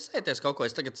viskijiem interesēties kaut ko?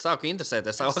 Es tagad sāku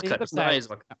interesēties vakar.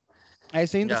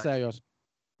 Es interesējos.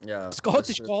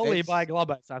 Skotišu kolī baigi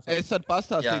labais. Es varu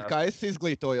pastāstīt, kā es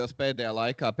izglītojos pēdējā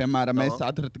laikā. Piemēram, es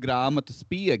atradu grāmatu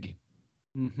Spiegi.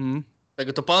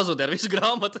 Tagad tu pazudi ar visu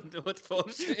grāmatu.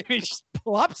 Viņš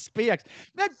labs spiegs.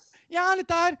 Bet, Jāni,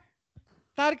 tā ir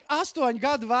 8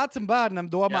 gadu vecam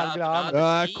bērnam domāt grāmatu.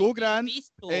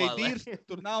 Kugrēns, dīrs,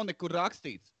 tur nav nekur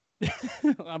rakstīts.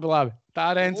 labi.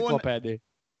 Tā ir enciklopēdija.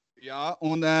 Jā,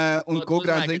 un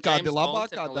Kugrēns zina, kāda ir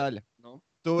labākā daļa.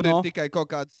 Tur ir tikai kaut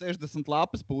kāds 60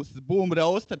 lapas puses. Boom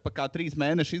roaster pa kā 3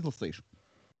 mēnešu izlasīšu.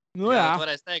 Nu jā. Tu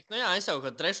varēsi teikt, es jau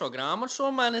kaut 3. grāmatu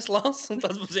šomēnes lasu, un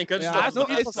tas būs vienkārši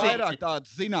es vairāk tādu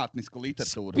zinātnisku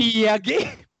literatūru. Spiegi,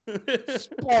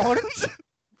 sports,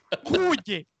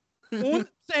 kuģi un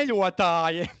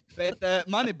ceļotāji. Bet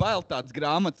man ir bail tāds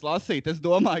grāmatas lasīt. Es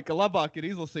domāju, ka labāk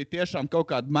ir izlasīt tiešām kaut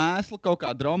kādu mēslu, kaut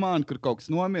kādu romānu, kur kaut kas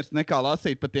nomirst, nekā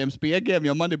lasīt pa tiem spiegiem,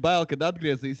 jo man ir bail, kad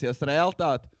atgriezīsies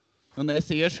realitāte. Un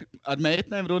es iešu ar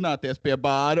meitnēm runāties pie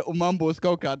bāra, un man būs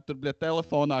kaut kāda tur,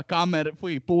 telefonā kamera,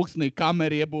 pulksnī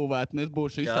kamera iebūvēta, un es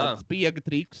būšu visādi spiega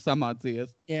trikus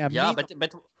samācījies. Jā,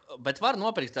 bet var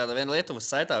nopirkt tādu vienu Lietuvas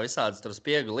saitā visādas tur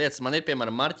spiegu lietas. Man ir,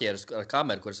 piemēram, marķieris ar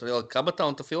kameru, kuras var ielikt kabatā,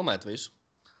 un tu filmēt visu.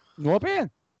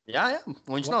 Nopietni? Jā.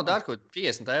 Viņš nav dārgs, ko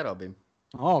 50 eiro bija.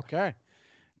 Ok.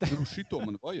 Nu, šito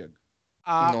man vajag.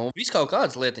 Nu, viss kaut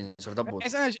kādas lietiņas var dabūt.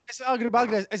 Es vēl gribu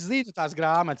atgriezties. Es zinu tās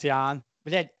grāmatas, Jāni.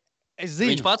 Es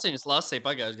zinu. Viņš pats viņas lasīja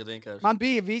pagājušajā gadā vienkārši. Man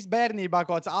bija viss bērnībā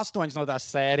kaut kāds 8 no tās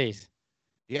sērijas.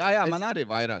 Jā, man arī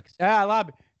vairākas. Jā,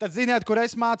 labi. Tad ziniet, kur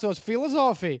es mācos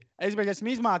filozofiju? Es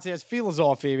esmu izmācījies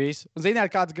filozofiju visu. Un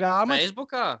ziniet, kāds grāmatas?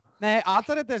 Facebookā? Nē,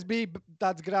 atcerieties, bija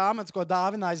tāds grāmatas, ko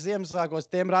dāvināja Ziemassvētkos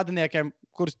tiem radiniekiem,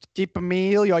 kurus ķipa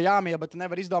mīl, jo jāmīl, bet tu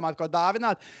nevari izdomāt, ko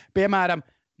dāvināt. Piemēram,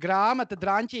 grāmata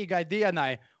draņķīgai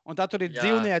dienai. Un tad tur ir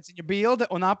dzīvnieciņa bilde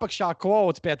un apakšā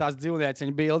kvots pie tās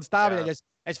dzīvnieciņa bildes. Tā vēl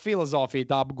es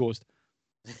filozofiju tā apgūstu.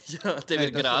 Jā, tev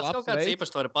ir grāts kaut kāds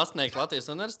īpašs, tu vari pasniegt Latvijas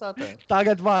universitātē?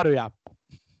 Tagad varu, jā.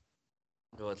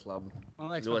 Ļoti labi.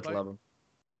 Ļoti labi.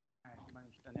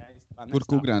 Kur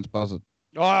Kugrāns pazud?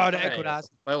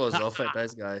 Kurās? Filozofēt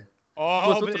aizgāja.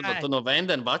 Tu no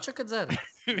Vendenbača, kad dzer?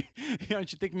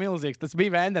 Viņš ir tik milzīgs. Tas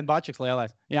bija Vendenbačaks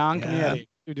lielais. Jānka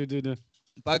mierīgi.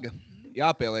 Paga.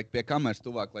 Jāpieliek pie kameras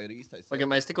tuvāk, lai ir īstais. Pagaid,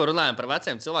 mēs tikko runājam par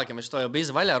veciem cilvēkiem. Es to jau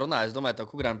biju vaļā runājis. Es domāju, tev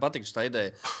Kugrāna patīk šī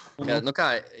ideja. Ka,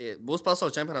 būs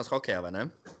pasaules čempionāts hokejā, vai ne?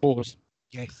 Būs.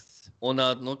 Yes. Un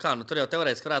tur jau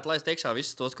teorētiski varētu laist iekšā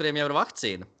visus tos, kuriem jau ir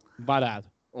vakcīna.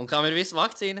 Varētu. Un kam ir visa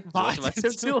vakcīna?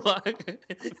 Veciem cilvēki.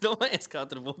 Domājies, kā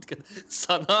tur būtu, kad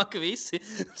sanāk visi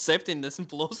 70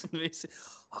 plus un visi.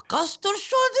 Kas tur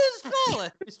šodien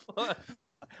spēlē?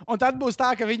 Un tad būs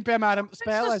tā, ka viņi, piemēram,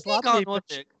 spēlēs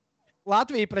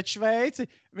Latviju pret Šveici.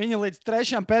 Viņi līdz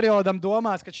 3. periodam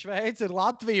domās, ka Šveice ir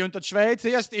Latvija, un tad Šveice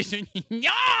iestīs viņu.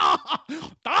 Jā!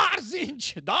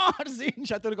 Dārziņš!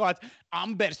 Ja tur kaut kāds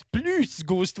Ambers Plus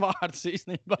gūst vārds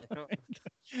īstenībā.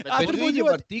 Bet viņi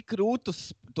var tik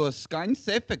rūtus tos skaņas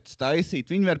efektus taisīt.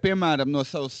 Viņi var, piemēram, no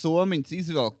savas somiņas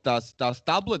izvilkt tās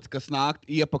tabletes, kas nāk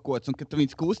iepakots, un kad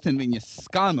viņas kustina, viņas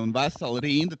skan un vesela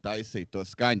rinda taisīt to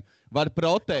skaņu. Var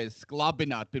protēzes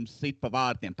labināt pirms sit pa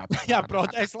vārtiem. Jā,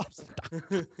 protēzes labs.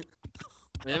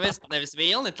 Nevis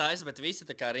vilni taisa, bet visi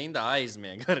tā kā rindā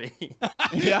aizmieg arī.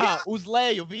 Jā, uz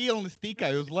leju vilnis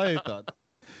tikai uz leju tādu.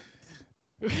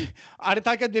 Arī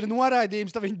tā, kad ir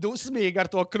noraidījums, tad viņi dusmīgi ar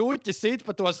to kruķi sit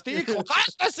pa to stīklu.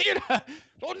 Kas tas ir?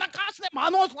 Tur nekas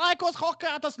manos laikos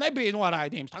hokejā tas nebija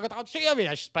noraidījums. Tagad tādu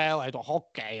sieviešu spēlē to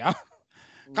hokeju, ja?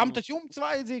 Kam tas jumts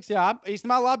vajadzīgs? Jā,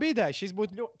 īstenībā labi ideja.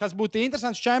 Tas būtu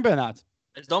interesants čempionāts.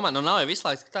 Es domāju, nav jau visu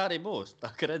laiku, ka tā arī būs. Tā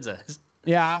kā redzēs.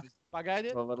 Jā,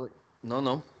 pagaidiet.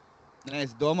 Nu. Nē,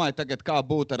 es domāju tagad, kā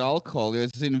būtu ar alkoholu, jo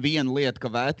es zinu vienu lietu,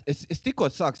 ka es tikko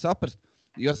sāku saprast,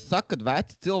 jo saka, ka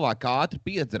veci cilvēki ātri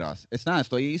piedzerās. Es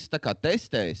neesmu to īsti tā kā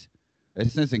testējis.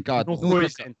 Es nezinu, kā...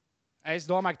 Es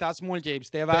domāju, ka tās muļķības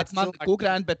tie veci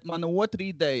cilvēki. Bet mana otra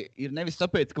ideja ir nevis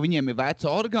tāpēc, ka viņiem ir veci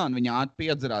orgāni, viņi ātri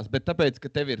piedzerās, bet tāpēc, ka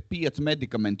tev ir 5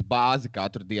 medikamentu bāzi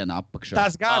katru dienu apakšā.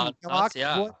 Tas gan.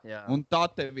 Jā. Un tā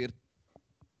tev ir.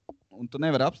 Un tu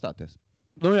nevari apstāties.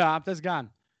 Nu jā, tas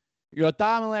gan. Jo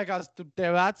tā, man liekas,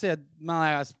 tie vecie,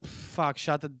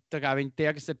 tā kā viņi tie,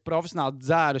 kas ir profesionāli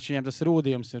dzēruši, viņiem tas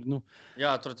rūdījums ir,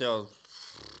 Jā,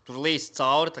 tur līst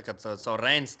cauri, tā kā caur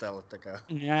Reinsteli, tā kā.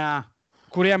 Jā.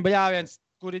 Kuriem bija viens,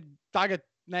 kuri tagad,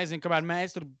 nezinu, kamēr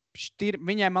mēs tur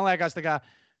viņiem, man liekas,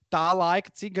 tā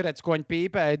laika cigaretes, ko viņi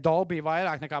pīpēja, bija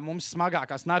vairāk nekā mums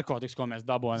smagākās narkotikas, ko mēs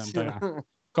dabonam.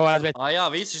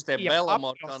 Jā, visi šitie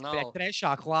Belamor kanāli.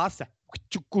 3. klase,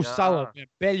 kurš salopē,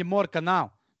 Beļamor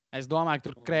kanāli. Es domāju, ka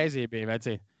tur kreizī bija,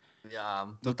 vecī. Jā,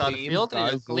 tur tādi filtri,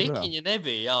 klikiņi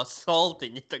nebija, jā,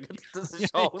 soltiņi, tagad tas ir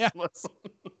šausmas.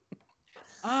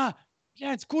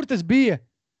 Jāc, kur tas bija?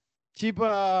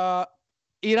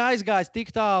 Ir aizgājis tik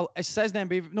tālu. Es sestdien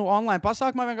biju online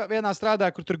pasākumā vienā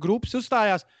strādāju, kur tur grupas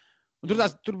uzstājās. Un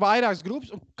tur vairākas grupas.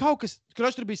 Un kaut kas,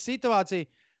 tur bija situācija.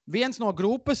 Viens no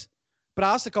grupas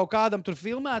prasa kaut kādam tur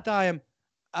filmētājam,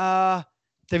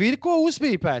 tev ir ko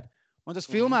uzpīpēt. Un tas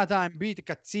filmētājiem bija tā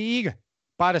kā cīga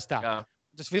parastā. Jā.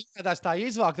 Tas filmētājs tā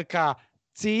izvāk tā kā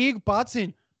cīgu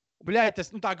paciņu. Bļai,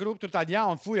 tā grupa tur tāda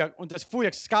jauna fujak. Un tas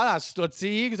fujaks skatās uz to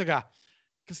cīgu. Tā kā,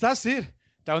 kas tas ir?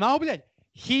 Tev nav, bļai?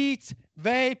 Heats,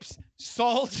 vapes,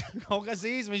 salts, kaut kas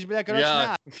īsti. Viņš bija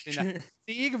neatcīna.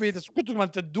 Cīga bija tas, ko tu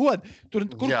man tad dod? Kur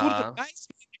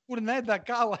aizsmīgi, kur nedara,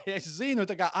 kā lai es zinu,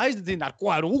 tā kā aizdedzina ar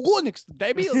ko ar uguniks,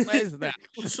 debils nezinu.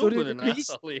 Tur ir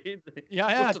nesalīdi. Jā.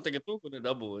 Kur tu tagad uguni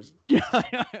dabūsi? Jā.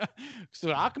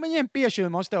 Tur akmeņiem piešķir,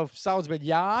 mums tev sauc, bet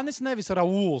Jānis nevis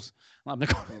Rauls. Labi,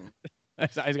 neko.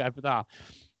 Es aizgāju pa tā.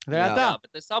 Jā,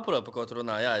 bet es saprotu, pa ko tu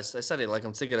runā. Jā, es arī,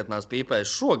 laikam, cigaretnās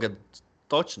pīpēju šogad.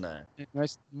 Točnē.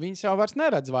 Viņas jau vairs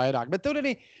neredz vairāk. Bet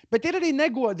ir arī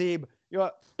negodība. Jo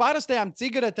parastajām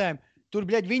cigaretēm tur,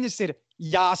 viņas ir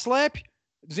jāslēpj.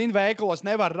 zini, veikalos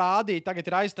nevar rādīt, tagad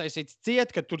ir aiztaisīts ciet,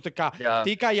 ka tur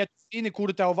tikai, ja tu zini,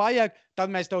 kuru tev vajag,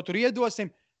 tad mēs tev tur iedosim.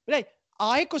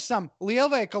 Aikusam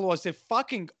lielveikalos ir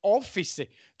fucking ofici.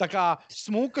 Tā kā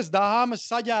smukas dāmas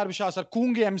saģērbušās ar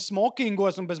kungiem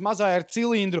smokingos un bez mazā ar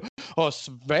cilindru. O,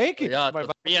 sveiki! Jā, vai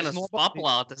vienas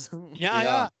paplātes.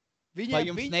 Jā. Vai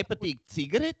jums nepatīk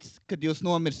cigaretes, kad jūs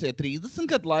nomirsiet 30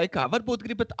 gadu laikā? Varbūt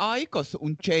gribat Aikosu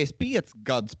un 45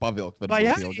 gadus pavilkt. Vai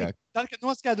jā? Tad, kad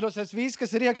noskaidrosies viss,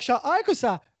 kas ir iekšā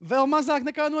Aikosā, vēl mazāk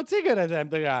nekā no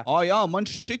cigaretēm. Jā, man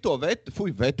šito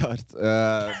vetārs.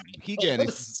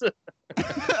 Higienists.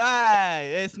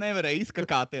 Es nevarēju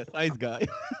izkakāties,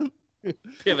 aizgāju.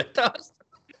 Pie vetārs?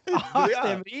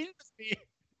 Ārstiem rindas bija.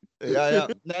 Jā.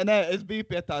 Nē, es biju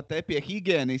pie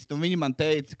higienista, un viņi man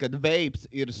teica, ka veips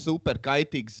ir super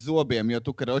kaitīgs zobiem, jo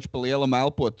tu karoči pa lielam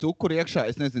elpo cukuru iekšā.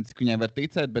 Es nezinu, cik viņai var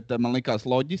ticēt, bet man likās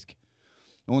loģiski.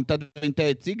 Un tad viņi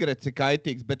teica, cigaretes ir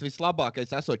kaitīgs, bet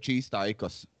vislabākais esot čīstā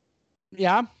Aikos.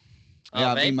 Jā,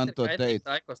 viņi man to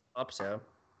teica. Aikos labs, jā.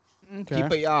 Okay.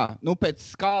 Tipa, jā, pēc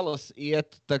skalas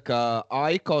iet tā kā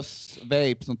Aikos,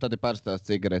 veips, un tad ir parastās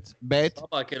cigaretes. Bet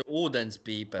labāk ir ūdens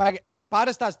pīpe.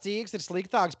 Parastās cīgas ir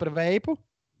sliktāks par veipu?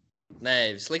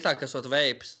 Nē, sliktāk esot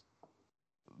veips.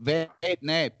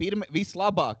 Nē,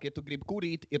 vislabāk, ja tu gribi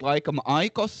kurīt, ir laikam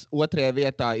Aikos, otrajā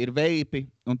vietā ir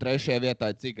veipi, un trešajā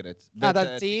vietā ir cigaretes.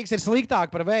 Tad cīgas ir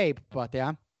sliktāk par veipu pat,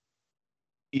 jā?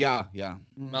 Jā.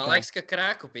 Man liekas, ka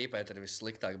krēku pīpēt ir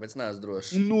vissliktāk, bet es neesmu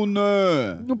drošs.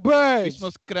 Nē. Beidz!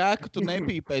 Vismaz krēku tu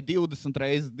nepīpē 20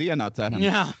 reizes dienā, ceram.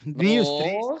 Jā,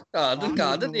 2-3.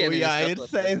 Kāda diena? Jā, ir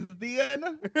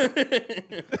sestdiena.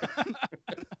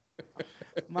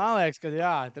 Man liekas, ka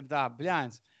jā, tur tā,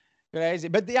 bļāns.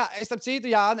 Crazy. Bet jā, es tam citu,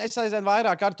 jā, es aizvien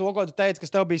vairāk ar to, ko tu teici,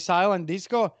 kas tev bija silent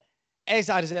disco. Es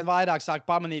aizvien vairāk sāku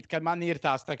pamanīt, ka man ir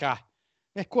tās tā kā,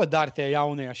 ko dara tie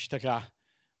jaunieši tā kā.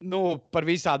 Par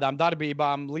visādām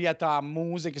darbībām, lietām,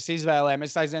 mūzikas izvēlēm.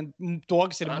 Es aizvien to,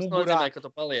 kas ir mugurā. Tas nozīmē, ka tu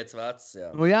paliec vecs,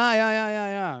 jā.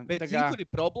 Jā. Bet kur ir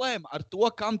problēma ar to,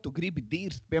 kam tu gribi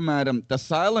dirst? Piemēram, tas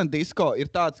silent disco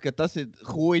ir tāds, ka tas ir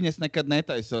huiņas, nekad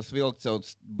netaisos vilkt sev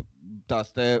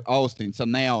tās te austiņas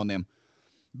ar neoniem.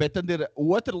 Bet tad ir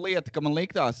otra lieta, ka man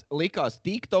likās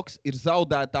TikToks ir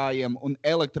zaudētājiem un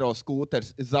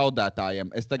elektroskūters ir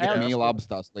zaudētājiem. Es tagad mīlu abas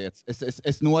tās lietas.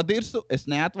 Es nodirsu, es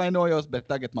neatvainojos,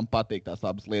 bet tagad man patīk tās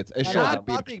abas lietas. Es šodien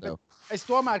pirkšu tev. Es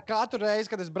tomēr katru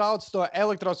reizi, kad es braucu to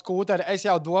elektroskūteri, es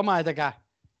jau domāju, tā kā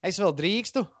es vēl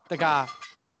drīkstu, tā kā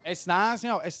es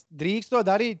neesmu jau, es drīkstu to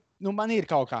darīt, man ir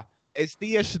kaut kā. Es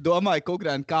tieši domāju,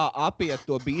 Kugrēn, kā apiet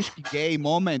to bišķi geju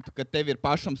momentu, kad tev ir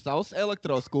pašam savs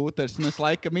elektroskūters, un es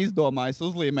laikam izdomāju,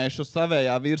 uzlīmēšu uz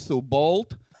savējā virsū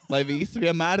boltu, lai visi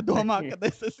vienmēr domā, ka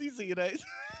es esmu izīrējis.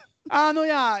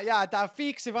 Jā, tā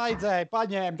fiksi vajadzēja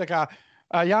paņēmt, tā kā,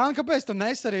 Jāni, kāpēc tu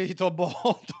nesarīji to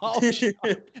boltu augšā?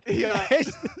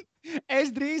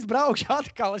 Es drīz braukšu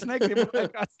atkal, es negribu, lai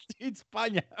kāds cits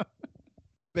paņem.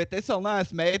 Bet es vēl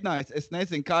neesmu mēģinājis. Es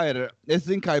nezinu, kā ir. Es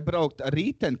zinu, kā ir braukt ar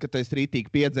riteni, kad es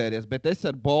rītīgi piedzēries, bet es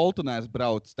ar boltu neesmu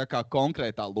braucis tā kā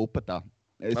konkrētā lupatā.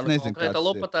 Es nezinu, konkrētā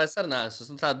lupatā es arī neesmu.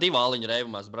 Es tā 2 aliņu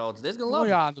reivumās braucu diezgan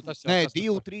labi. Nē,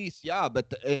 2, 3, jā,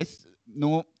 bet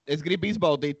es gribu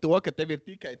izbaudīt to, ka tev ir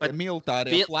tikai tie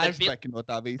militārie flashbacki no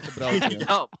tā visa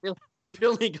brauciena. Jā,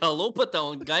 pilnīgā lupatā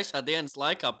un gaišā dienas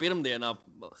laikā pirmdienā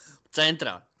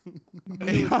centrā.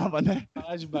 Jā, man ne.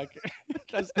 Flashback.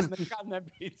 Tas nekad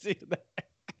nebija dzirdēt.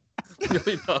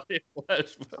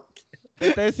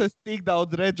 Bet es esmu tik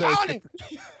daudz redzējis.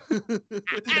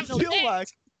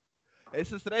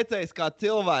 Es esmu redzējis, kā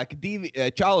cilvēki,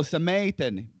 2 čalis ar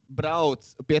meiteni brauc.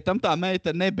 Pie tam tā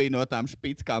meitene nebija no tām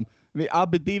špickām.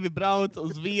 Abi 2 brauc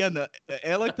uz viena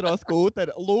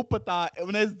elektroskūtera lupatā,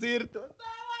 un es dzirdu,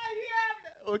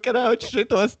 un karauči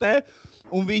šitos te.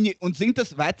 Un zin,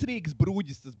 tas vecrīgas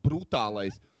brūģis, tas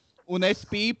brutālais. Un es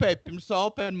pīpēju pirms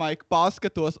open mic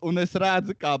paskatos, un es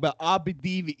redzu, kā abi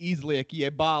 2 izliek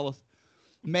jebālas.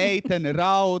 Meitene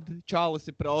raud,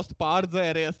 čalis ir prosti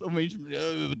pārdzēries, un viņš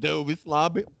dev visu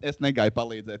labi. Es negāju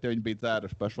palīdzēt, jo viņi bija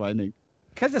dzēruši pašvainīgi.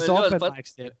 Kas tas open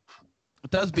mics ir?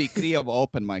 Tas bija Krievu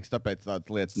open mics, tāpēc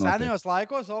tādas lietas notiek. Senajos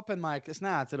laikos open mic, es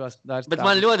neatceros. Bet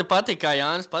man ļoti patīk, kā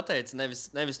Jānis pateica,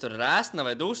 nevis tur rēsna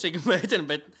vai dūšīga meitene,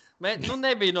 bet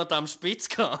nebija no tām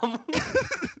špickām.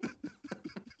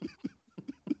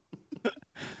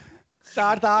 Tā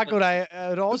ir tā, kurai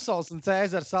Rosols un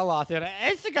Cēzara salāti ir.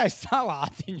 Es tikai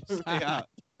salātiņus. Jā.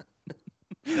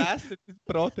 Tas ir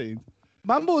proteīns.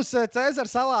 Man būs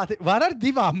Cēzara salāti. Var ar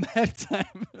 2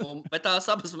 mērcēm. Bet tās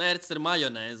abas mērces ir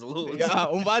majonēze, lūdzu. Jā,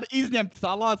 un var izņemt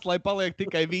salāts, lai paliek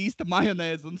tikai vīsta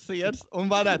majonēze un siers, un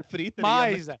varētu frīt.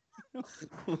 Maize.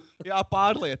 Jā,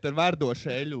 pārliet ar verdošu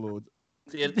eļu, lūdzu.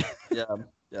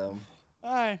 Jā.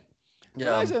 Ai.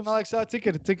 Jā. Aizvien, man liekas, cik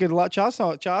ir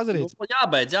čāzarīts.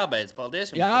 Jābeidz.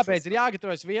 Paldies jums. Jābeidz, ir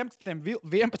jāgatavojas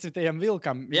 11.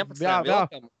 vilkam. 11.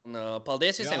 vilkam. Un,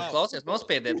 paldies visiem, kas klausījās.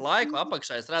 Nospiediet laiku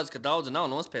apakšā. Es redzu, ka daudzi nav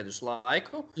nospieduši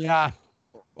laiku. Jā,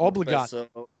 obligāti.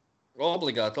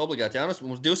 Obligāti. Jā,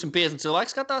 mums 250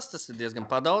 cilvēki skatās. Tas ir diezgan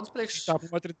padaudz priekš. Tā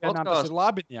otrdienā tas ir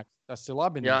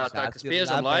labinieks. Jā, tā kā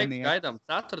spiežam laiku, gaidām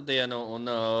ceturtdienu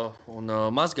un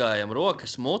mazgājam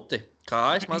rokas, muti.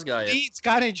 Kājas mazgājiet. Rīts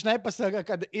Kariņš nepasaka,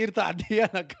 kad ir tā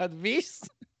diena, kad viss.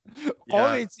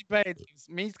 Olīci beidzas,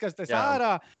 mīskas tas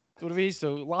ārā. Tur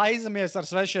visu laizamies ar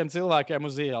svešiem cilvēkiem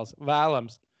uz ielas.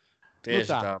 Vēlams.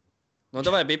 Tieši tā. Nu,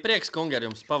 davai, bija prieks, kungi, ar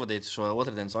jums pavadīt šo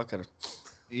otrdienas vakaru.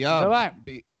 Jā,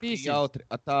 bija jautri.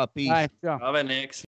 Tā, pīs. Jā. Avenieks.